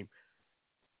a game.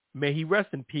 May he rest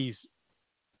in peace.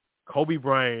 Kobe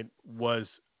Bryant was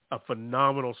a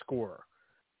phenomenal scorer.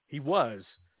 He was,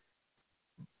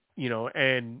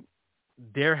 and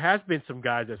there has been some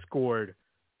guys that scored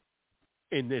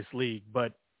in this league,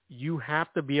 but you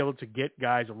have to be able to get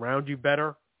guys around you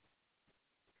better.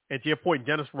 And to your point,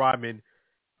 Dennis Rodman,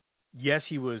 yes,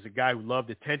 he was a guy who loved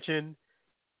attention.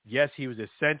 Yes, he was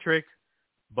eccentric.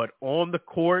 But on the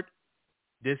court,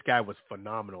 this guy was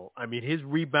phenomenal. I mean, his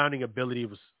rebounding ability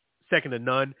was second to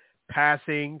none.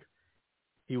 Passing,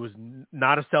 he was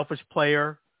not a selfish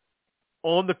player.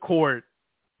 On the court,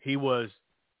 he was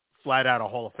flat out a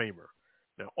Hall of Famer.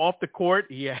 Now, off the court,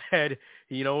 he had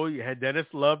Dennis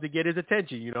love to get his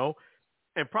attention,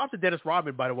 And props to Dennis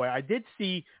Rodman, by the way.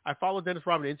 I followed Dennis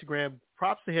Rodman on Instagram.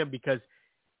 Props to him because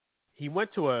he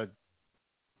went to a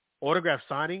autograph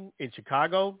signing in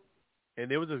Chicago, and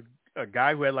there was a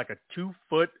guy who had like a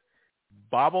 2-foot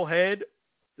bobblehead,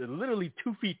 literally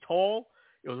 2 feet tall.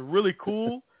 It was really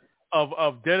cool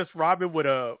of Dennis Rodman with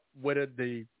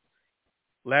the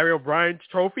Larry O'Brien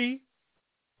trophy,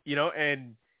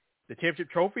 and the championship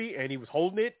trophy, and he was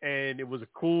holding it, and it was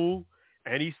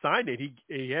and he signed it. He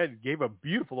gave a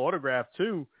beautiful autograph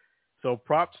too. So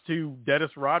props to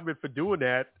Dennis Rodman for doing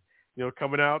that,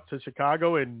 coming out to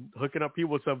Chicago and hooking up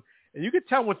people with some. And you can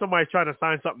tell when somebody's trying to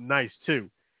sign something nice too.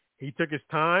 He took his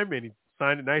time and he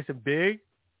signed it nice and big.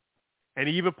 And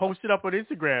he even posted up on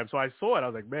Instagram. So I saw it. I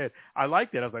was like, man, I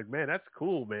liked it. I was like, man, that's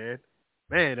cool, man.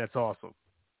 Man, that's awesome.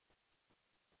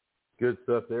 Good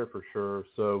stuff there for sure.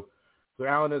 So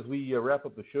Alan, as we wrap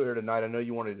up the show here tonight, I know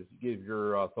you wanted to give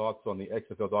your thoughts on the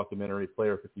XFL Documentary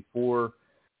Player 54.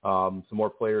 Some more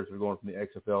players are going from the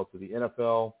XFL to the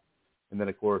NFL. And then,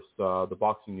 of course, the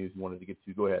boxing news you wanted to get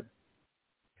to. Go ahead.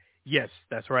 Yes,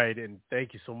 that's right. And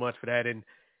thank you so much for that. And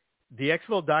the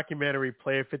XFL Documentary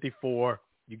Player 54,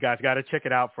 you guys got to check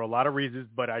it out for a lot of reasons.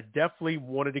 But I definitely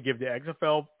wanted to give the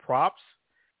XFL props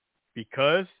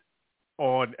because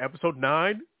on episode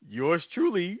 9, yours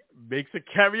truly makes a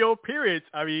cameo appearance.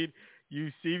 I mean,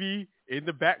 you see me in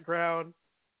the background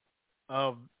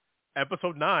of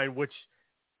episode 9, which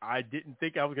I didn't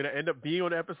think I was going to end up being on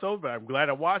the episode, but I'm glad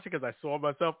I watched it because I saw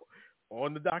myself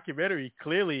on the documentary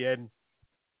clearly.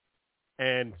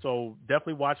 And so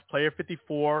definitely watch Player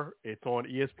 54. It's on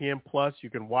ESPN Plus. You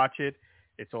can watch it.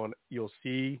 You'll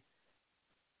see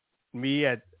me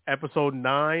at episode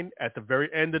 9 at the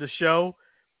very end of the show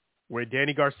where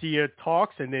Danny Garcia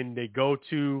talks, and then they go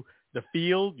to the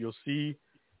field. You'll see,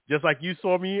 just like you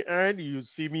saw me, Aaron, you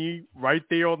see me right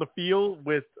there on the field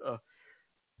with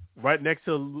right next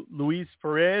to Luis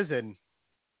Perez, and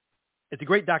it's a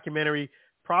great documentary.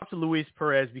 Props to Luis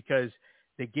Perez because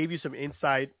they gave you some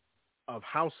insight of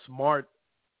how smart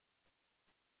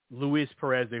Luis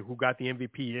Perez, who got the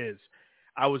MVP, is.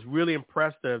 I was really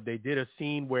impressed. They did a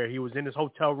scene where he was in his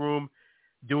hotel room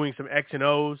doing some X and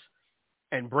O's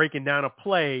and breaking down a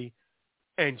play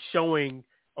and showing,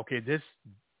 okay, this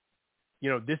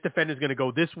defender's going to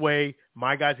go this way.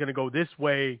 My guy's going to go this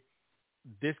way.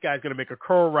 This guy's going to make a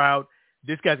curl route.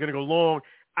 This guy's going to go long.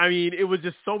 I mean, it was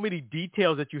just so many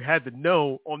details that you had to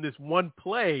know on this one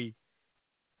play.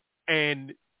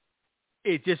 And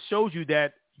it just shows you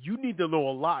that you need to know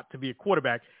a lot to be a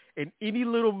quarterback. And any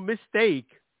little mistake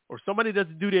or somebody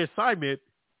doesn't do their assignment,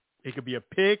 it could be a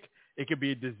pick. It could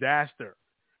be a disaster.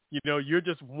 You're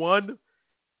just one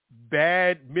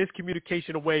bad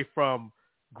miscommunication away from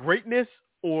greatness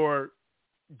or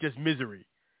just misery.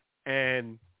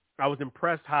 And I was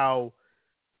impressed how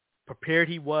prepared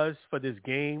he was for this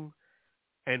game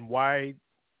and why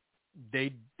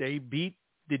they beat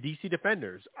the DC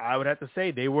Defenders. I would have to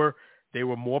say they were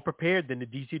more prepared than the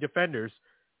DC Defenders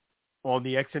on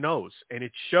the X and O's. And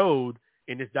it showed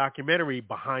in this documentary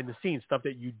behind the scenes, stuff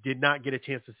that you did not get a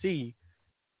chance to see,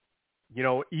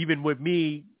 even with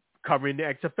me covering the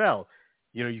XFL.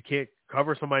 You can't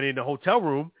cover somebody in the hotel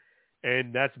room,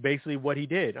 and that's basically what he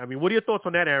did. I mean, what are your thoughts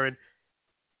on that, Aaron?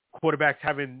 Quarterbacks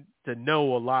having to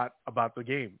know a lot about the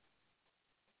game.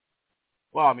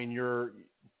 Well, I mean, you're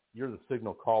the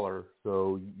signal caller,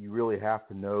 so you really have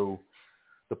to know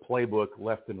the playbook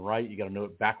left and right. You got to know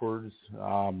it backwards.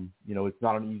 It's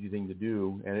not an easy thing to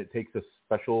do, and it takes a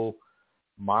special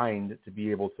mind to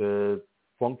be able to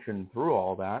function through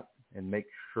all that and make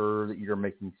sure that you're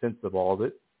making sense of all of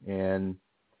it. And,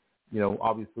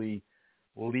 obviously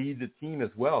lead the team as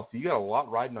well. So you got a lot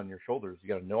riding on your shoulders. You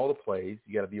got to know all the plays.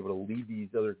 You got to be able to lead these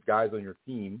other guys on your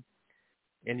team.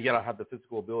 and you got to have the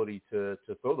physical ability to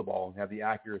throw the ball and have the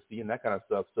accuracy and that kind of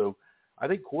stuff. So I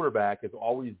think quarterback has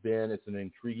always been, it's an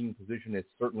intriguing position. It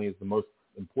certainly is the most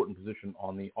important position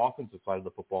on the offensive side of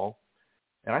the football.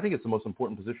 And I think it's the most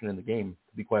important position in the game,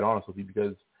 to be quite honest with you,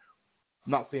 because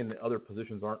I'm not saying that other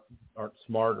positions aren't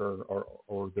smart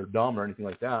or they're dumb or anything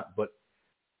like that, but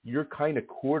you're kind of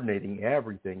coordinating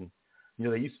everything. You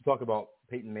know, they used to talk about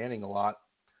Peyton Manning a lot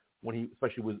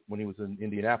especially when he was in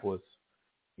Indianapolis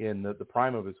in the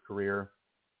prime of his career,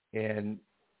 and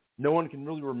no one can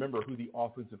really remember who the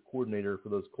offensive coordinator for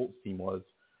those Colts team was.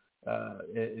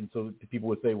 And so people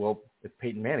would say, well, it's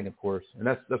Peyton Manning, of course. And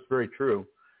that's very true.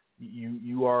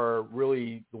 You are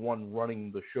really the one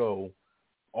running the show.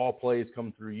 All plays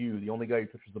come through you. The only guy who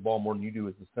touches the ball more than you do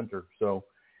is the center. So,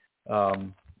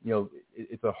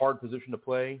 it's a hard position to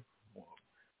play.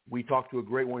 We talked to a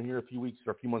great one here a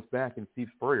few months back in Steve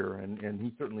Spurrier, and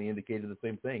he certainly indicated the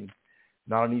same thing.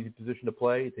 Not an easy position to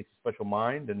play. It takes a special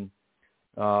mind, and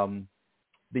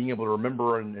being able to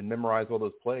remember and memorize all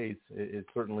those plays is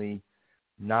certainly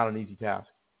not an easy task.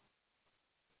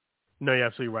 No, you're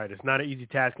absolutely right. It's not an easy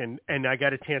task, and I've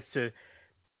got a chance to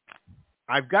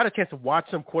watch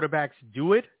some quarterbacks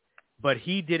do it, but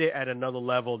he did it at another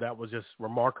level that was just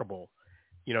remarkable.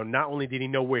 You know, not only did he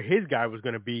know where his guy was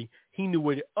going to be, he knew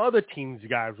where the other team's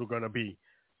guys were going to be.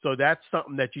 So that's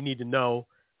something that you need to know.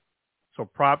 So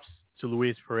props to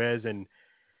Luis Perez, and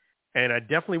I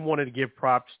definitely wanted to give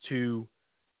props to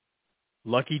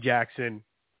Lucky Jackson.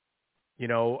 You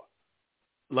know,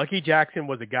 Lucky Jackson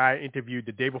was a guy I interviewed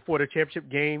the day before the championship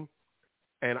game,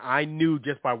 and I knew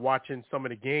just by watching some of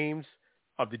the games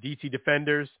of the DC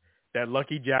Defenders that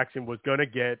Lucky Jackson was going to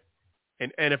get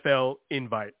an NFL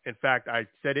invite. In fact, I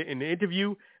said it in the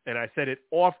interview, and I said it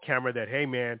off camera that, hey,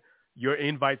 man, your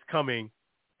invite's coming.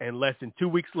 And less than 2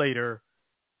 weeks later,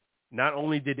 not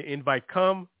only did the invite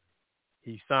come,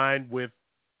 he signed with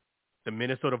the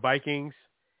Minnesota Vikings.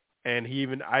 And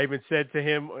I even said to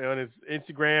him on his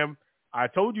Instagram, I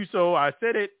told you so. I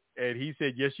said it. And he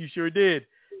said, yes, you sure did.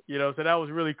 You know, so that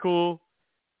was really cool.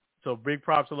 So big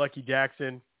props to Lucky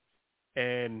Jackson.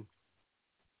 And,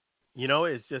 you know,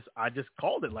 I just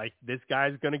called it like this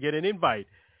guy's going to get an invite.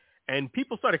 And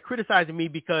people started criticizing me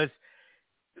because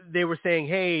they were saying,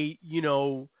 hey, you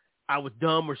know, I was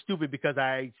dumb or stupid because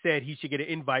I said he should get an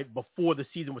invite before the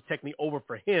season was technically over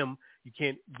for him. You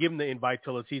can't give him the invite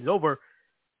till the season's over.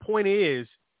 Point is,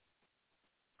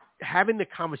 having the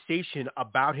conversation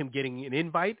about him getting an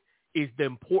invite is the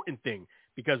important thing,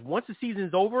 because once the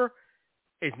season's over,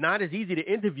 it's not as easy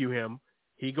to interview him.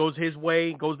 He goes his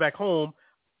way, goes back home,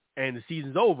 and the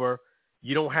season's over.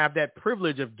 You don't have that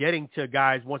privilege of getting to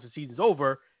guys once the season's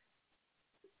over.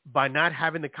 By not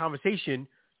having the conversation,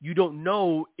 you don't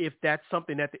know if that's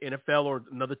something that the NFL or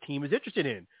another team is interested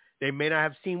in. They may not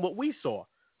have seen what we saw.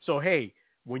 So, hey,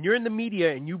 when you're in the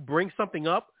media and you bring something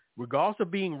up, regardless of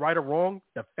being right or wrong,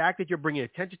 the fact that you're bringing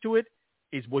attention to it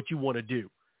is what you want to do.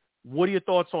 What are your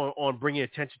thoughts on bringing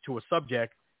attention to a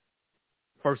subject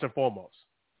first and foremost?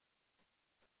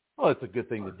 Well, it's a good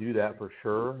thing to do that for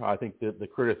sure. I think that the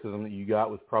criticism that you got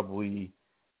was probably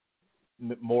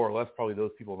more or less probably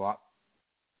those people not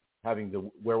having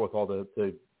the wherewithal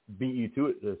to beat you to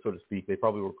it, so to speak. They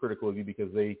probably were critical of you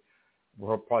because they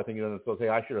were probably thinking to themselves, hey,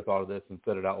 I should have thought of this and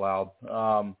said it out loud.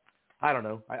 I don't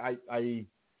know. I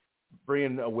bring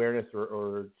in awareness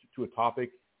or to a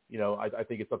topic. You know, I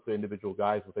think it's up to individual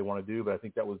guys what they want to do, but I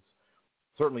think that was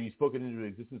certainly, you spoke it into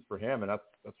existence for him, and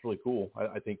that's really cool.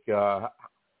 I think, I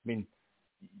mean,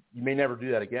 you may never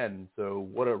do that again. So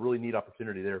what a really neat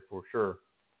opportunity there for sure.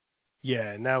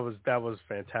 Yeah, and that was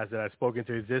fantastic. I spoke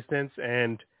into existence,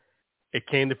 and it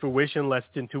came to fruition less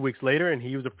than 2 weeks later, and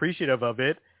he was appreciative of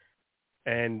it.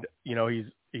 And, you know,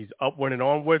 he's upward and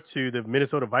onward to the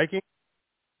Minnesota Vikings.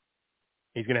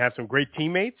 He's going to have some great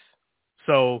teammates.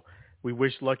 So we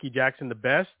wish Lucky Jackson the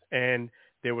best. And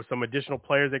there were some additional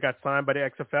players that got signed by the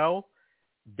XFL.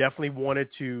 Definitely wanted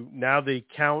to, now they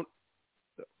count,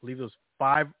 I believe it was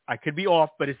 5. I could be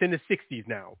off, but it's in the 60s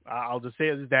now. I'll just say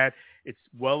it is that it's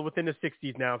well within the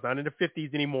 60s now. It's not in the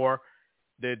 50s anymore.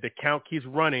 The count keeps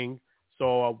running.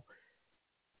 So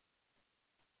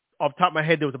off the top of my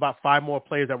head, there was about 5 more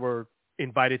players that were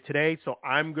invited today. So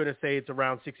I'm going to say it's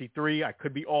around 63. I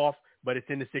could be off, but it's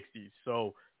in the 60s.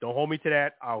 So don't hold me to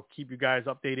that. I'll keep you guys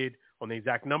updated on the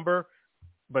exact number.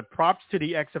 But props to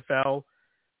the XFL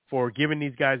for giving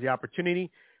these guys the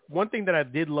opportunity. One thing that I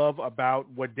did love about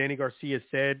what Danny Garcia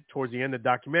said towards the end of the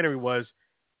documentary was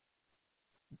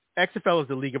XFL is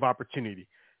the league of opportunity.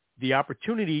 The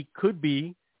opportunity could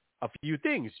be a few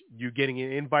things. You getting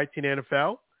an invite to the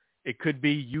NFL. It could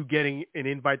be you getting an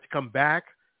invite to come back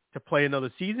to play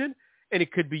another season. And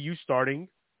it could be you starting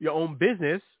your own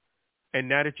business. And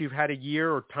now that you've had a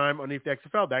year or time underneath the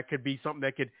XFL, that could be something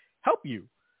that could help you.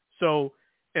 So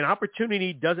an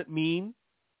opportunity doesn't mean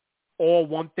all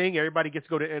one thing. Everybody gets to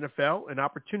go to NFL. An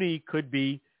opportunity could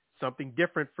be something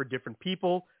different for different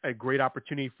people, a great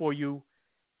opportunity for you.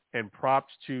 And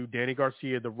props to Danny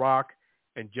Garcia, The Rock,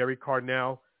 and Jerry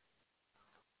Cardinal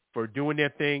for doing their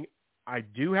thing. I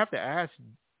do have to ask,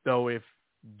 though, if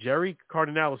Jerry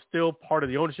Cardinal is still part of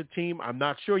the ownership team. I'm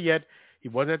not sure yet. He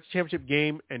wasn't at the championship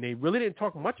game, and they really didn't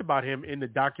talk much about him in the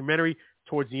documentary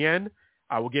towards the end.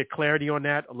 I will get clarity on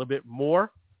that a little bit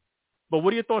more. But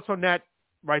what are your thoughts on that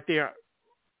right there,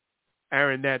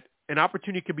 Aaron, that an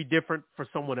opportunity could be different for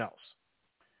someone else?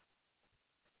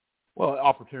 Well,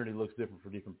 opportunity looks different for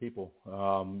different people.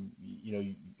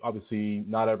 Obviously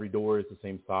not every door is the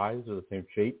same size or the same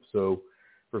shape. So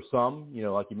for some,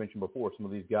 like you mentioned before, some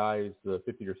of these guys, the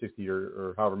 50 or 60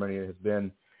 or however many it has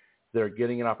been, they're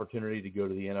getting an opportunity to go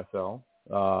to the NFL.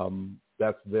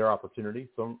 That's their opportunity.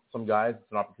 Some guys,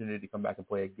 it's an opportunity to come back and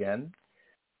play again.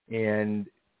 And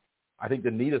I think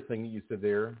the neatest thing that you said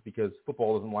there, because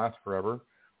football doesn't last forever,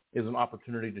 is an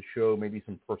opportunity to show maybe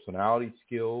some personality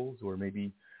skills, or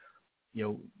maybe,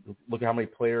 look at how many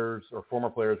players, or former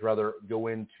players rather, go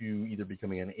into either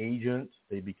becoming an agent.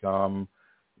 They become,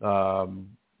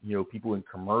 people in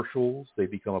commercials. They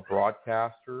become a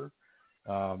broadcaster,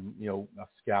 a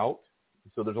scout.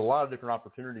 So there's a lot of different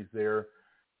opportunities there,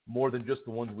 more than just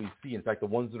the ones we see. In fact, the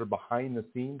ones that are behind the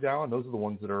scenes, Alan, those are the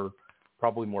ones that are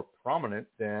probably more prominent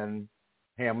than,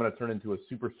 hey, I'm going to turn into a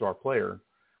superstar player.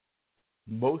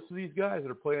 Most of these guys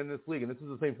that are playing in this league, and this is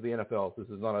the same for the NFL, this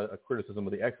is not a criticism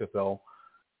of the XFL,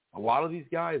 a lot of these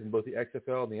guys in both the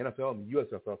XFL and the NFL and the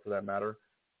USFL for that matter,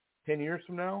 10 years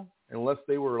from now, unless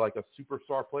they were like a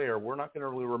superstar player, we're not going to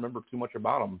really remember too much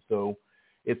about them. So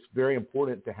it's very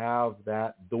important to have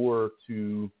that door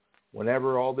to,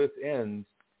 whenever all this ends,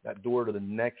 that door to the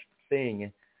next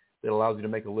thing that allows you to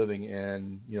make a living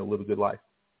and, live a good life.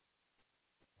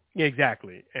 Yeah,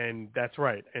 exactly. And that's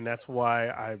right. And that's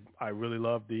why I really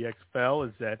love the XFL,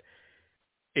 is that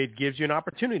it gives you an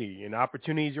opportunity. And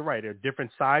opportunities, you're right, are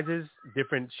different sizes,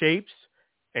 different shapes,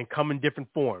 and come in different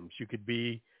forms. You could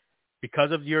be,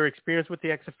 because of your experience with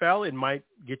the XFL, it might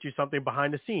get you something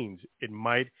behind the scenes. It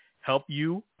might help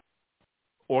you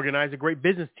organize a great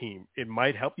business team. It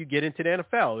might help you get into the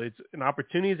NFL. It's an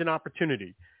opportunity is an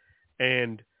opportunity.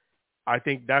 And I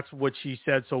think that's what she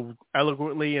said so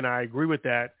eloquently, and I agree with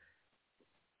that,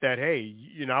 hey,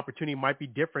 an opportunity might be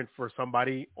different for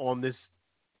somebody on an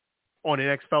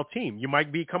XFL team. You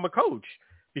might become a coach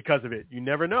because of it. You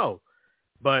never know.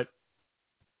 But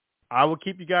I will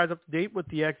keep you guys up to date with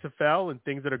the XFL and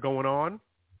things that are going on.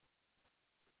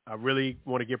 I really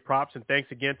want to give props and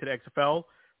thanks again to the XFL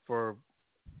for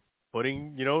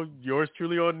putting, yours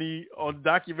truly on the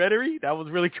documentary. That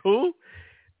was really cool.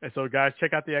 And so, guys,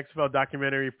 check out the XFL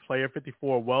Documentary Player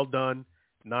 54. Well done.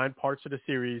 9 parts of the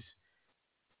series.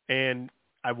 And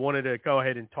I wanted to go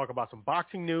ahead and talk about some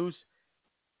boxing news.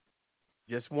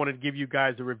 Just wanted to give you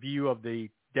guys a review of the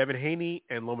Devin Haney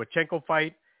and Lomachenko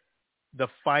fight. The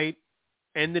fight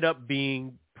ended up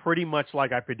being pretty much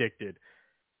like I predicted.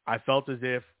 I felt as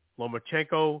if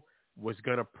Lomachenko was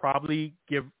going to probably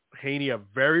give Haney a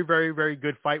very, very, very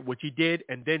good fight, which he did,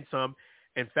 and then some.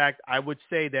 In fact, I would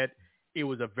say that it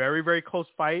was a very, very close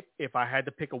fight. If I had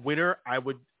to pick a winner, I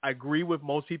would agree with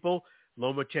most people.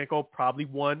 Lomachenko probably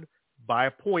won by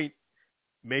a point,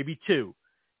 maybe 2.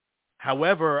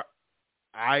 However,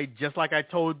 just like I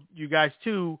told you guys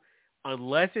too,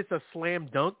 unless it's a slam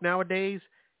dunk nowadays,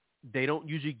 they don't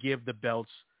usually give the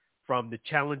belts from the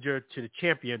challenger to the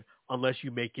champion unless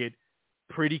you make it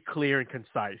pretty clear and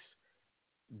concise.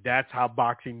 That's how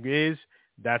boxing is.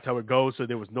 That's how it goes. So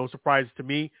there was no surprise to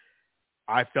me.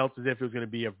 I felt as if it was going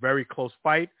to be a very close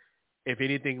fight. If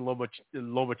anything,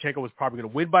 Lomachenko was probably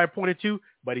going to win by a point or 2,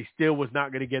 but he still was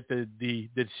not going to get the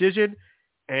decision.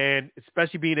 And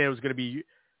especially being that it was going to be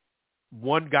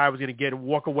one guy was going to get and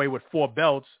walk away with 4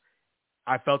 belts,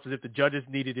 I felt as if the judges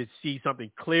needed to see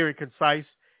something clear and concise.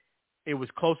 It was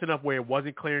close enough where it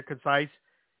wasn't clear and concise.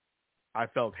 I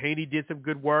felt Haney did some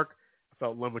good work. I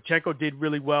felt Lomachenko did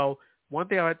really well. One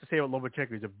thing I have to say about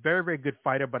Lomachenko, he's a very, very good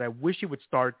fighter, but I wish he would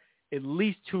start at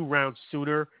least 2 rounds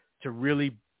sooner to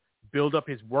really build up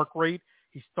his work rate.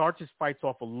 He starts his fights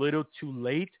off a little too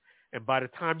late, and by the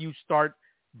time you start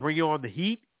bringing on the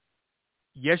heat,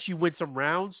 yes, you win some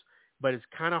rounds, but it's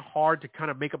kind of hard to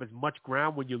kind of make up as much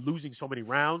ground when you're losing so many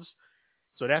rounds.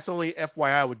 So that's only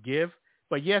FYI I would give.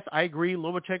 But yes, I agree.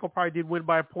 Lomachenko probably did win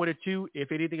by a point or 2,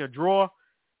 if anything, a draw.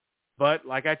 But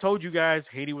like I told you guys,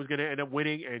 Haney was going to end up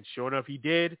winning, and sure enough, he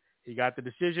did. He got the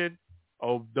decision.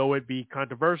 although it be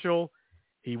controversial,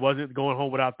 he wasn't going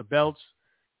home without the belts.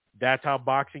 That's how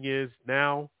boxing is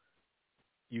now.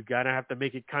 You got to have to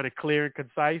make it kind of clear and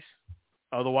concise.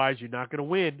 Otherwise, you're not going to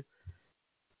win.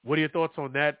 What are your thoughts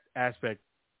on that aspect,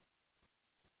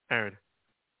 Aaron?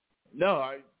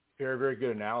 No, very, very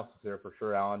good analysis there for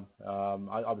sure, Alan.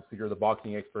 Obviously, you're the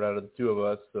boxing expert out of the two of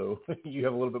us, so you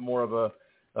have a little bit more of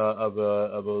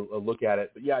a look at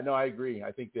it. But yeah, no, I agree.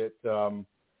 I think that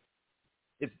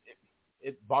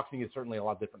boxing is certainly a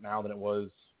lot different now than it was,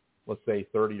 let's say,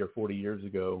 30 or 40 years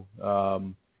ago.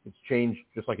 It's changed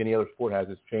just like any other sport has.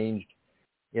 It's changed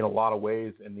in a lot of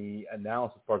ways, and the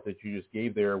analysis part that you just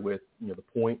gave there with the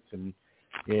points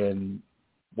and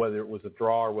whether it was a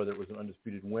draw or whether it was an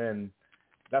undisputed win,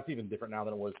 that's even different now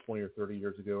than it was 20 or 30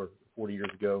 years ago or 40 years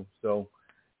ago. So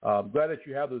I'm glad that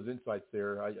you have those insights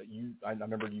there. I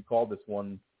remember you called this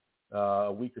one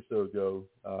a week or so ago,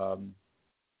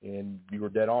 and you were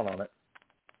dead on it.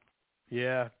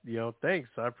 Yeah, thanks.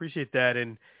 I appreciate that.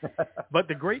 And but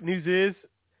the great news is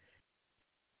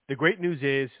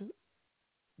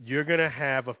you're going to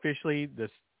have officially the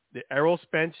Errol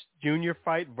Spence Jr.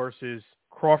 fight versus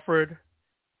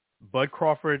Bud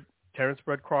Crawford, Terrence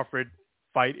Bud Crawford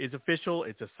fight is official.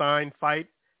 It's a signed fight.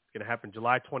 It's going to happen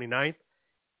July 29th.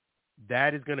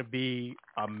 That is going to be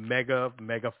a mega,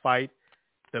 mega fight.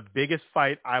 The biggest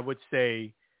fight, I would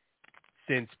say,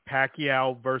 since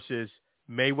Pacquiao versus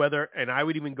Mayweather, and I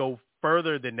would even go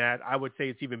further than that. I would say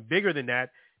it's even bigger than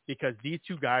that because these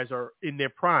two guys are in their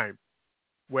prime,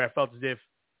 where I felt as if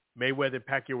Mayweather and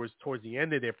Pacquiao was towards the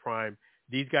end of their prime.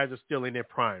 These guys are still in their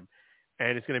prime.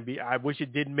 And it's going to be, I wish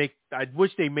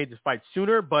they made this fight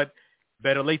sooner, but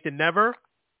better late than never.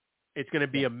 It's going to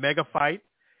be a mega fight.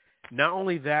 Not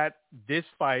only that, this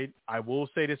fight, I will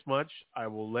say this much, I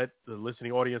will let the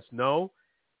listening audience know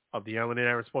of the Alan and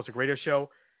Aaron Sports Talk Radio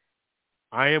Show.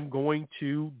 I am going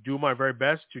to do my very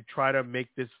best to try to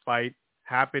make this fight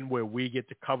happen where we get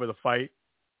to cover the fight.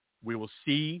 We will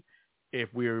see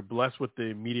if we are blessed with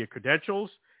the media credentials.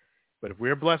 But if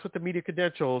we're blessed with the media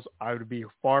credentials, I would be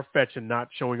far-fetched in not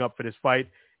showing up for this fight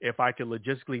if I could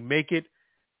logistically make it,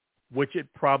 which it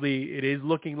is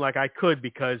looking like I could,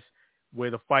 because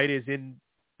where the fight is in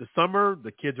the summer,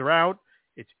 the kids are out.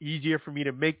 It's easier for me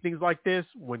to make things like this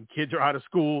when kids are out of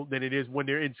school than it is when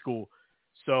they're in school.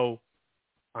 So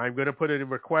I'm going to put in a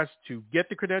request to get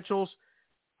the credentials.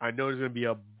 I know there's going to be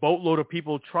a boatload of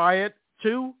people try it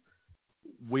too.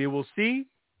 We will see,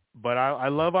 but I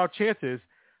love our chances.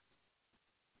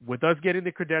 With us getting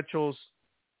the credentials,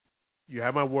 you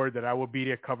have my word that I will be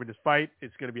there covering this fight.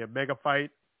 It's going to be a mega fight.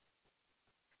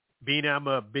 Being I'm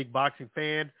a big boxing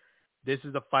fan, this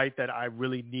is a fight that I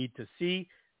really need to see,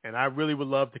 and I really would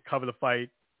love to cover the fight.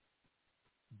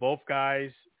 Both guys,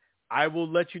 I will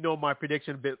let you know my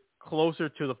prediction a bit closer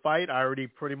to the fight. I already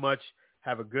pretty much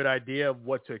have a good idea of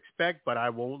what to expect, but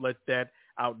I won't let that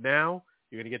out now.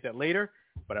 You're going to get that later.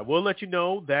 But I will let you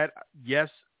know that, yes,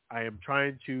 I am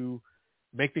trying to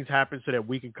make things happen so that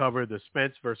we can cover the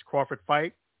Spence versus Crawford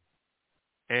fight.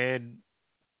 And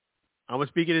I'm going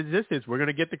to speak it in existence. We're going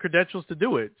to get the credentials to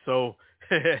do it. So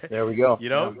there we go.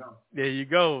 There you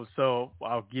go. So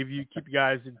I'll keep you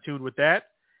guys in tune with that.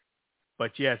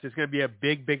 But yes, it's going to be a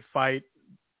big, big fight.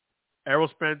 Errol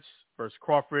Spence versus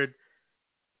Crawford.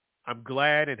 I'm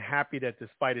glad and happy that this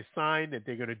fight is signed, that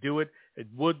they're going to do it.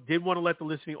 Did want to let the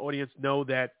listening audience know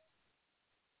that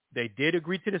they did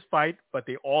agree to this fight, but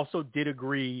they also did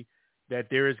agree that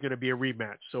there is going to be a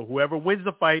rematch. So whoever wins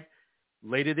the fight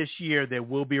later this year, there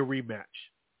will be a rematch.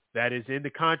 That is in the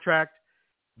contract.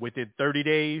 Within 30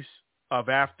 days of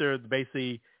after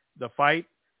basically the fight,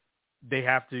 they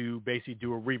have to basically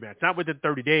do a rematch. Not within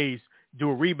 30 days,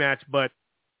 do a rematch, but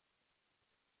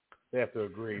they have to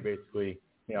agree, basically.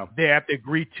 Yeah. They have to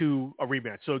agree to a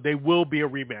rematch. So there will be a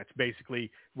rematch, basically,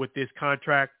 with this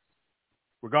contract,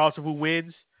 regardless of who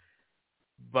wins.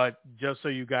 But just so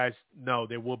you guys know,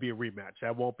 there will be a rematch.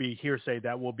 That won't be hearsay.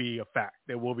 That will be a fact.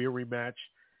 There will be a rematch.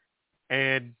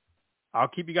 And I'll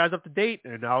keep you guys up to date.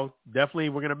 And we're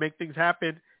going to make things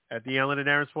happen at the Alan and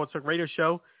Aaron Sports Talk Radio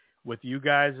Show with you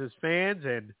guys as fans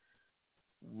and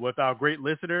with our great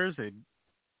listeners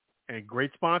and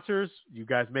great sponsors. You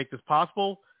guys make this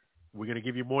possible. We're going to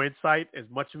give you more insight as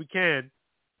much as we can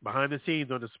behind the scenes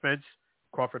on the Spence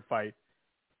Crawford fight.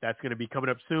 That's going to be coming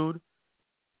up soon.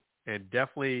 And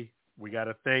definitely we got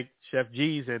to thank Chef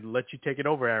G's and let you take it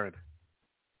over, Aaron.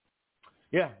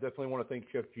 Yeah, definitely want to thank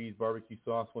Chef G's barbecue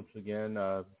sauce once again.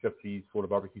 Chef G's Florida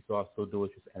barbecue sauce, so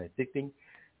delicious and addicting.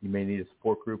 You may need a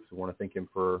support group, so I want to thank him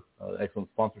for excellent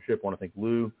sponsorship. I want to thank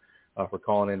Lou for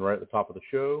calling in right at the top of the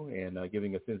show and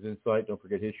giving us his insight. Don't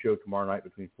forget his show tomorrow night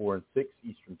between 4 and 6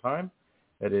 Eastern Time.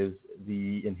 That is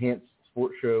the Enhanced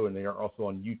Sports Show, and they are also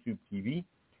on YouTube TV.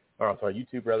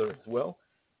 YouTube as well.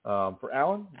 For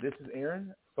Alan, this is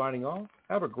Aaron signing off.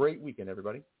 Have a great weekend,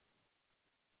 everybody.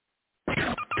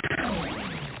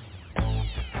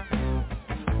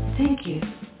 Thank you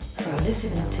for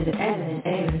listening to the Alan and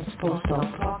Aaron Sports Talk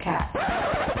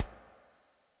podcast.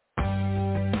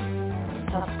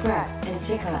 Subscribe and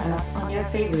check us out on your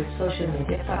favorite social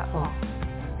media platform.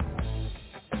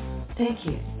 Thank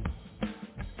you.